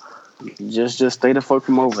 Just stay the fuck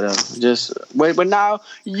from over there. Just wait, but now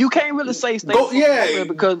you can't really say stay. Over there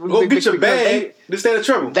because get your bag. Just stay out of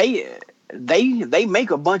trouble. They make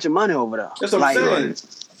a bunch of money over there. That's what I'm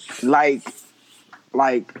saying.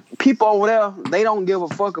 Like people over there, they don't give a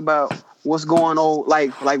fuck about what's going on.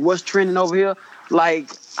 Like what's trending over here. Like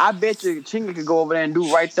I bet you Chingy could go over there and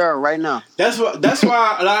do right there, right now. That's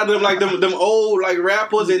why a lot of them like them old like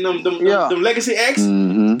rappers and them legacy acts.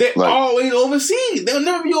 Mm-hmm. They always overseas. They'll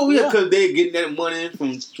never be over here because they're getting that money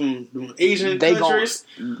from Asian countries.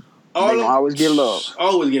 They always get love.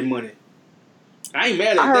 Always get money. I ain't mad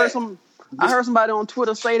at that. I heard somebody on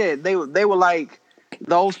Twitter say that they were like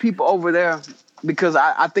those people over there because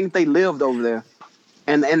I think they lived over there.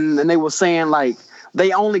 and they were saying like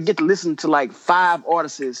they only get to listen to like 5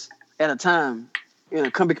 artists at a time in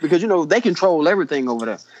a company because they control everything over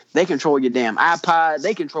there. They control your damn iPod.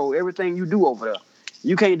 They control everything you do over there.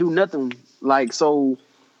 You can't do nothing like so.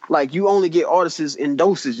 Like you only get artists in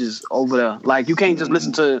dosages over there. Like you can't just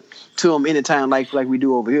listen to them anytime like we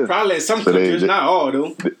do over here. Probably some countries, not all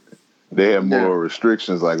though. They have more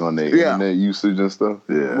restrictions like on their internet usage and stuff.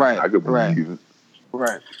 Yeah, right. I could believe it.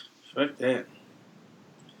 Right. Fuck that.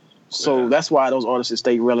 So that's why those artists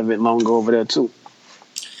stay relevant longer over there too.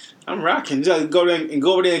 I'm rocking. Just go there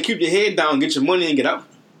and keep your head down, get your money and get out.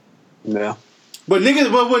 Yeah. But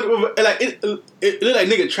niggas, like it look like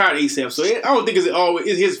nigga tried ASAP, so I don't think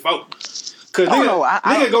it's his fault. Cause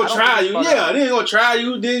nigga go try you, yeah, they ain't gonna try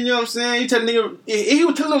you. Then you know what I'm saying? You tell the nigga, he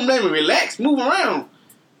was telling them, relax, move around.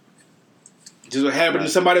 Just what happened to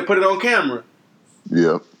somebody put it on camera.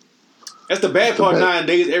 Yeah. That's the bad part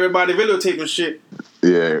nowadays. Everybody videotaping shit.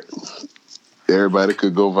 Yeah. Everybody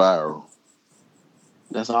could go viral.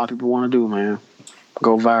 That's all people want to do, man.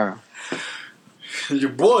 Go viral. Your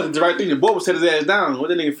boy did the right thing. Your boy was set his ass down. What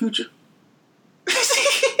that nigga Future?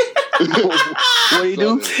 What he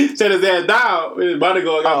do? Set his ass down. His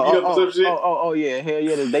bodyguard got beat up or some shit. Oh yeah, hell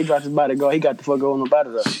yeah. They dropped his bodyguard. He got the fuck on the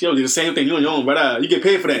bodyguard. Yo, do the same thing. You on your own, but you get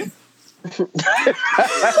paid for that.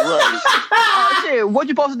 Right. Shit, what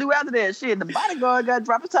you supposed to do after that? Shit, the bodyguard got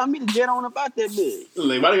dropped. It's time me to get on about that bitch.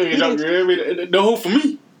 Like bodyguard get dropped. The whole for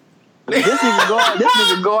me. This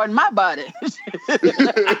nigga guarding my body.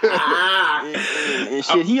 and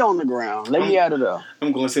shit, he on the ground. Let me out of there.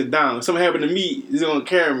 I'm gonna sit down. If something happened to me, he's gonna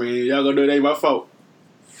carry me. Y'all gonna do it ain't my fault.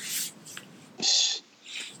 That's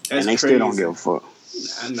and they crazy. still don't give a fuck.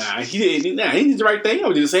 Nah, he did the right thing. I'm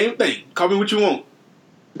gonna do the same thing. Call me what you want.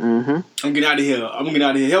 Mm-hmm. I'm getting out of here. I'm getting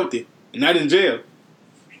out of here healthy and not in jail.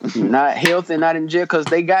 Not healthy, not in jail, because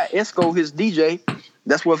they got Esco, his DJ.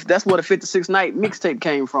 That's where the 56 Night mixtape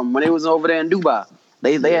came from when they was over there in Dubai.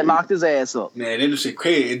 They had locked his ass up. Man, they do shit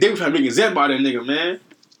crazy. And they were trying to make a zap out of that nigga, man.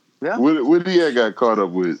 Yeah. What he had got caught up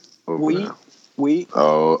with? Weed.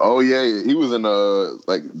 Oh yeah. He was in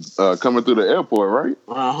coming through the airport, right?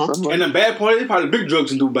 And the bad part is probably big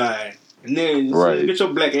drugs in Dubai. And then get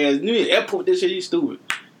your black ass in the airport. This shit, you stupid.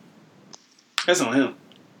 That's on him.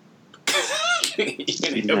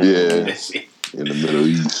 Yeah. In the Middle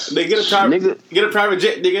East. They get a private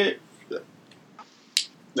jet, nigga.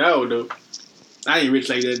 No, though. I ain't rich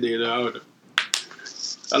like that, nigga. Though. I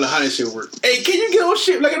don't know how that shit work. Hey, can you get on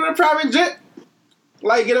shit like in a private jet?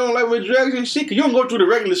 Like get on like with drugs and shit? Cause you don't go through the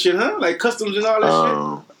regular shit, huh? Like customs and all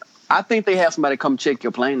that shit. I think they have somebody come check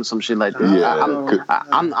your plane or some shit like that. Yeah.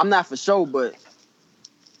 I'm not for sure, but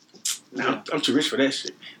I'm too rich for that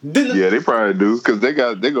shit. Yeah, they probably do because they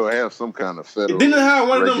gonna have some kind of federal. Didn't have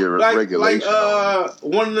one of them regulation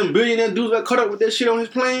one of them billionaire dudes got caught up with that shit on his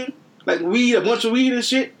plane, like weed, a bunch of weed and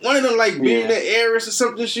shit. One of them like billionaire heiress or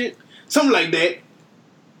something like that.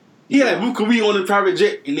 He had like buku weed on the private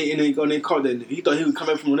jet, and they called that nigga. He thought he was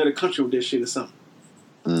coming from another country with that shit or something.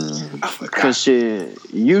 Cause shit,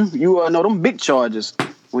 you know them big charges.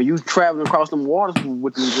 When you traveling across them waters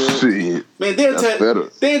with them drugs. Man, they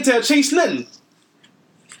didn't tell Chase nothing.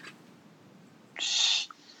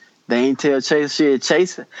 They ain't tell Chase shit.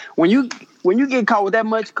 Chase, when you get caught with that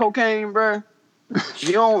much cocaine, bro,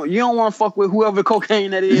 you don't want to fuck with whoever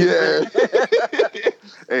cocaine that is. Yeah.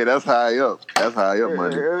 Hey, that's high up. That's high up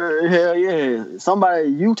money. Hell yeah.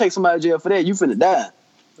 You take somebody to jail for that, you finna die.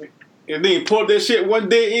 And then pulled that shit one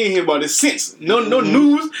day, he ain't hear about it since. No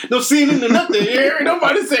news, no CNN, no nothing.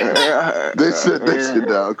 Nobody said that. They shut that shit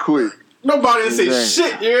down quick. Nobody say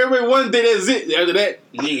shit. One day that's it. After that,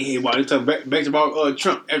 nigga ain't hear about it. Talk back about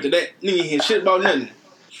Trump. After that, nigga ain't hear shit about nothing.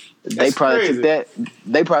 They probably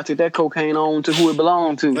took that cocaine on to who it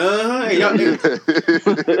belonged to. Hey, y'all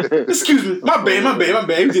excuse me. My bad.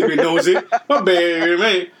 You just been nosy. My bad,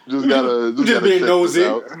 man. Just being nosy.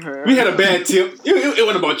 We had a bad tip. It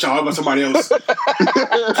wasn't about y'all, about somebody else.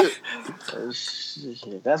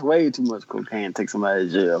 Shit, that's way too much cocaine to take somebody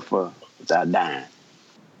to jail for without dying.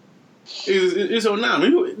 It's on now.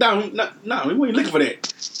 We wasn't looking for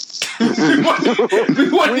that. we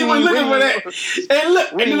wasn't even looking for that. And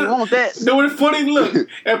look, we didn't want that. Know what the funny look?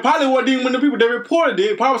 And probably wasn't even one of the people that reported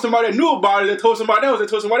it. Probably somebody that knew about it that told somebody else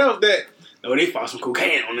that they found some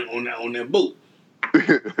cocaine on that boat.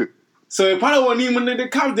 So it probably wasn't even one of the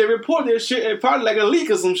cops that reported that shit. It probably like a leak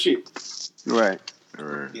or some shit. Right.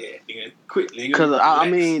 Yeah, nigga, quick, nigga. Because I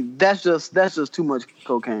mean, that's just too much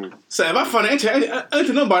cocaine. So if I found I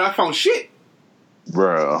didn't know about it, I found shit.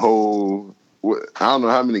 Bruh, a whole. I don't know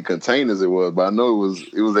how many containers it was, but I know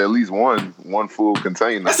it was at least one full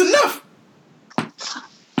container. That's enough.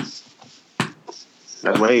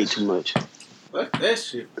 That's way too much. Fuck that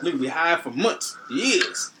shit. Nigga be high for months,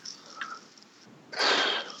 years.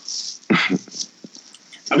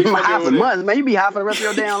 You high for months, man. You be high for the rest of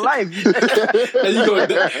your damn life. And you gonna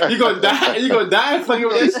die. You gonna die fucking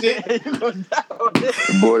with that shit. You gonna die on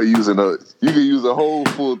this. Boy, you can use a whole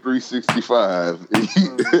full 365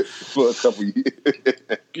 for a couple years.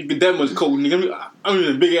 You get that much coke, nigga. I'm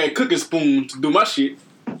using a big ass cooking spoon to do my shit.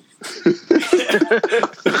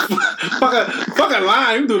 fuck a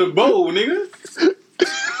line. You do the bowl, nigga.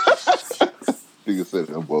 Nigga said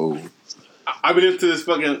a bowl. I've been into this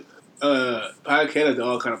fucking podcast,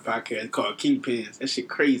 all kind of podcast called Kingpins. That shit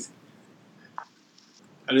crazy.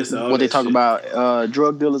 I listen to all What they that talk shit. about,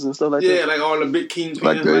 drug dealers and stuff like that? Yeah, like all the big kingpins,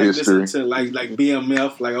 Like the history. listen to like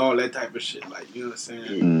BMF, like all that type of shit. Like, you know what I'm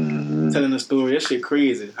saying? Mm-hmm. Telling the story, that shit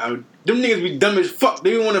crazy. Them niggas be dumb as fuck.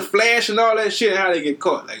 They want to flash and all that shit, and how they get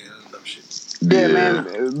caught. Like, dumb shit. Yeah,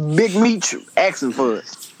 man. Big Meech asking for it.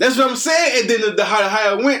 That's what I'm saying. And then the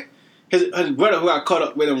how it went, his brother who got caught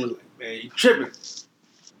up with him was like, man, you tripping.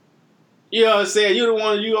 You know what I'm saying? You the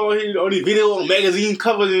one, you on here on these video on magazine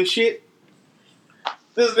covers and shit.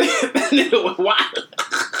 That nigga was wild.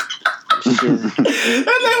 That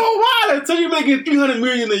nigga was wild until you making $300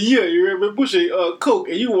 million a year. You remember pushing coke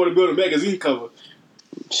and you want to build a magazine cover.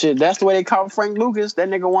 Shit, that's the way they call Frank Lucas. That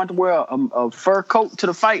nigga wanted to wear a fur coat to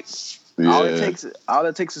the fight. Yeah. All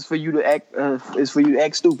it takes is for you to act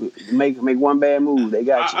stupid. Make one bad move. They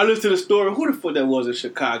got you. I listened to the story. Who the fuck that was in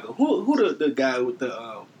Chicago? Who the guy with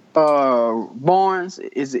the Barnes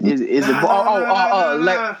is it?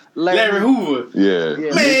 Larry Hoover. Yeah.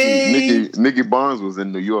 Man. Nikki Barnes was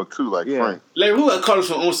in New York too, like Frank. Larry Hoover caught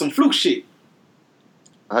us on some fluke shit.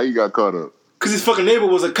 How you got caught up? Cause his fucking neighbor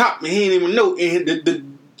was a cop and he didn't even know. And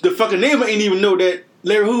the fucking neighbor ain't even know that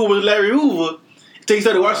Larry Hoover was Larry Hoover until he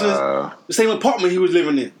started watching the same apartment he was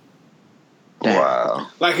living in. Wow.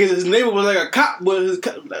 Like his neighbor was like a cop, but his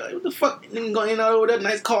cop like, what the fuck? Nigga going in all over that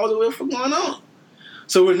nice cars, what the fuck going on?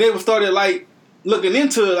 So when neighbor started like looking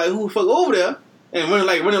into it, like who the fuck over there, and running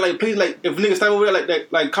like please, like if niggas start over there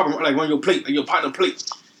like cop like run your plate, like your partner plate,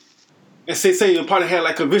 and say your partner had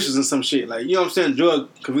like convictions and some shit, like you know what I'm saying, drug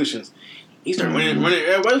convictions. He started running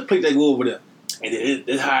everybody's plate that go over there, and then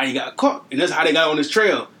that's how he got caught, and that's how they got on his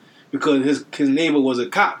trail, because his neighbor was a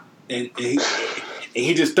cop, and he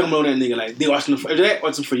just stumbled on that nigga, like they watching him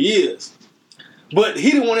for years. But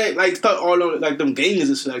he didn't want to like start all on like them gangs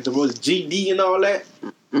and shit, like the GD and all that.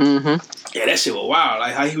 Mm-hmm. Yeah, that shit was wild.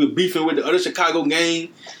 Like how he was beefing with the other Chicago gang,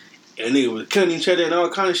 and nigga was killing each other and all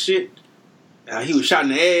kind of shit. And how he was shot in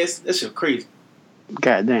the ass. That shit was crazy.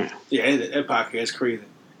 Goddamn. Yeah, that podcast crazy.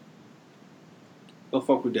 Go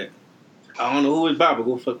fuck with that. I don't know who it's by, but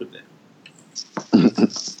go fuck with that.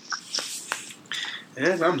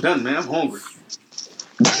 Yeah, I'm done, man. I'm hungry.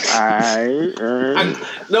 Alright. You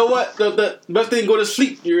know what? The best thing, go to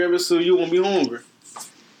sleep. You remember, so you won't be hungry.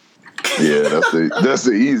 Yeah, that's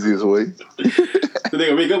the easiest way. So they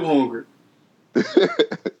gonna wake up hungry.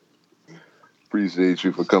 Appreciate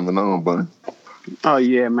you for coming on, Bun. Oh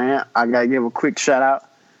yeah, man. I gotta give a quick shout out.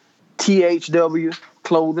 THW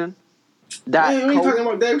Clothing. Man, we ain't talking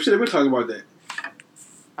about that. We're talking about that.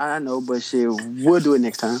 I know, but shit, we'll do it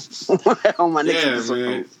next time. On my next episode.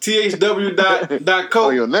 Man. THW.co.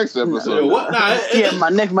 On your next episode. What? Nah, Yeah, my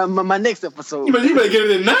next episode. You better get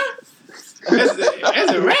it in now.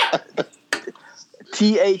 That's a wrap.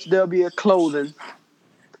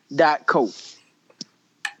 THWclothing.co.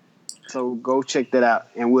 So go check that out,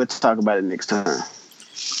 and we'll talk about it next time. Yeah,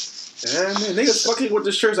 man, niggas fucking with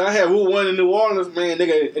the shirts. I had one in New Orleans, man.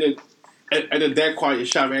 Nigga at the That Quiet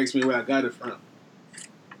shop asked me where I got it from.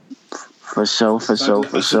 For sure.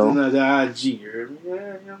 The IG, you heard me? Yeah, you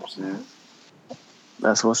know what I'm saying?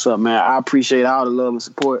 That's what's up, man. I appreciate all the love and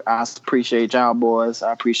support. I appreciate y'all boys.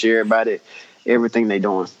 I appreciate everybody, everything they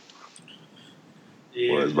doing.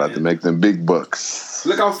 Yeah, Boy, it's about to make them big bucks.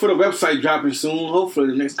 Look out for the website dropping soon. Hopefully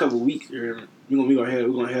the next couple of weeks. We're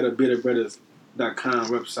gonna have a bitterbrothers.com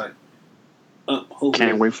website up. Hopefully.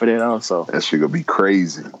 Can't wait for that also. That shit gonna be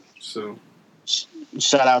crazy. So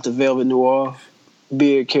Shout out to Velvet Noir,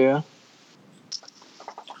 Beard Care.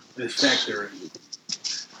 this factory.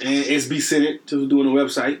 And SB Senate to doing a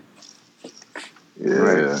website. Yeah.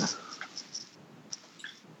 Right.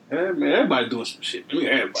 Yeah, man, everybody doing some shit. I mean,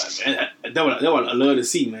 everybody, man. That's what I love to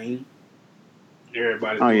see, man.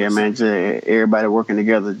 Everybody. Oh yeah, man. Just everybody working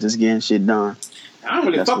together, just getting shit done. I don't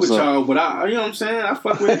really fuck with y'all, but you know what I'm saying? I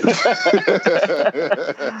fuck with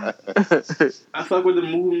it. I fuck with the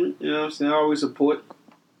movement, you know what I'm saying? I always support.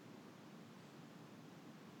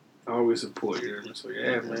 I always support you. So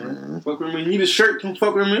yeah, man. Fuck with me. You need a shirt? Come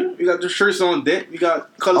fuck with me. We got the shirts on deck. We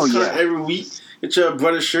got colors cut every week. Get your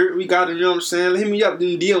brother shirt. We got it. You know what I'm saying? Hit me up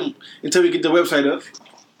in DM until we get the website up.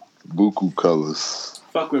 Buku colors.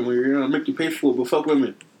 Fuck with me. You know, make you pay for it, but fuck with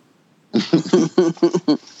me.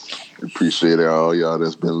 Appreciate it, all y'all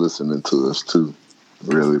that's been listening to us too.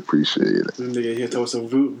 Really appreciate it. This nigga here talking some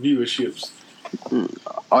viewerships.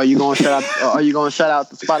 Are you gonna shout out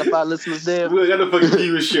the Spotify listeners there? We ain't got no fucking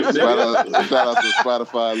viewership. Shout out to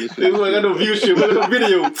Spotify listeners. We ain't got no viewership. We got no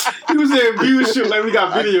video. You was saying viewership like we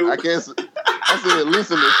got video. I said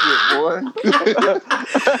listenership, boy.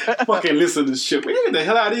 Fucking listenership. Man, get the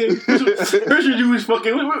hell out of here. First you use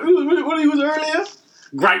fucking what did you use earlier?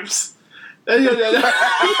 Gripes. So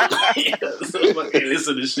fucking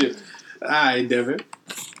listenership. Alright, Devin.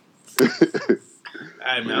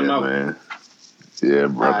 Alright, man. I'm out. Man. Yeah,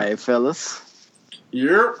 bro. All right, fellas.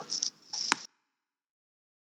 Yep.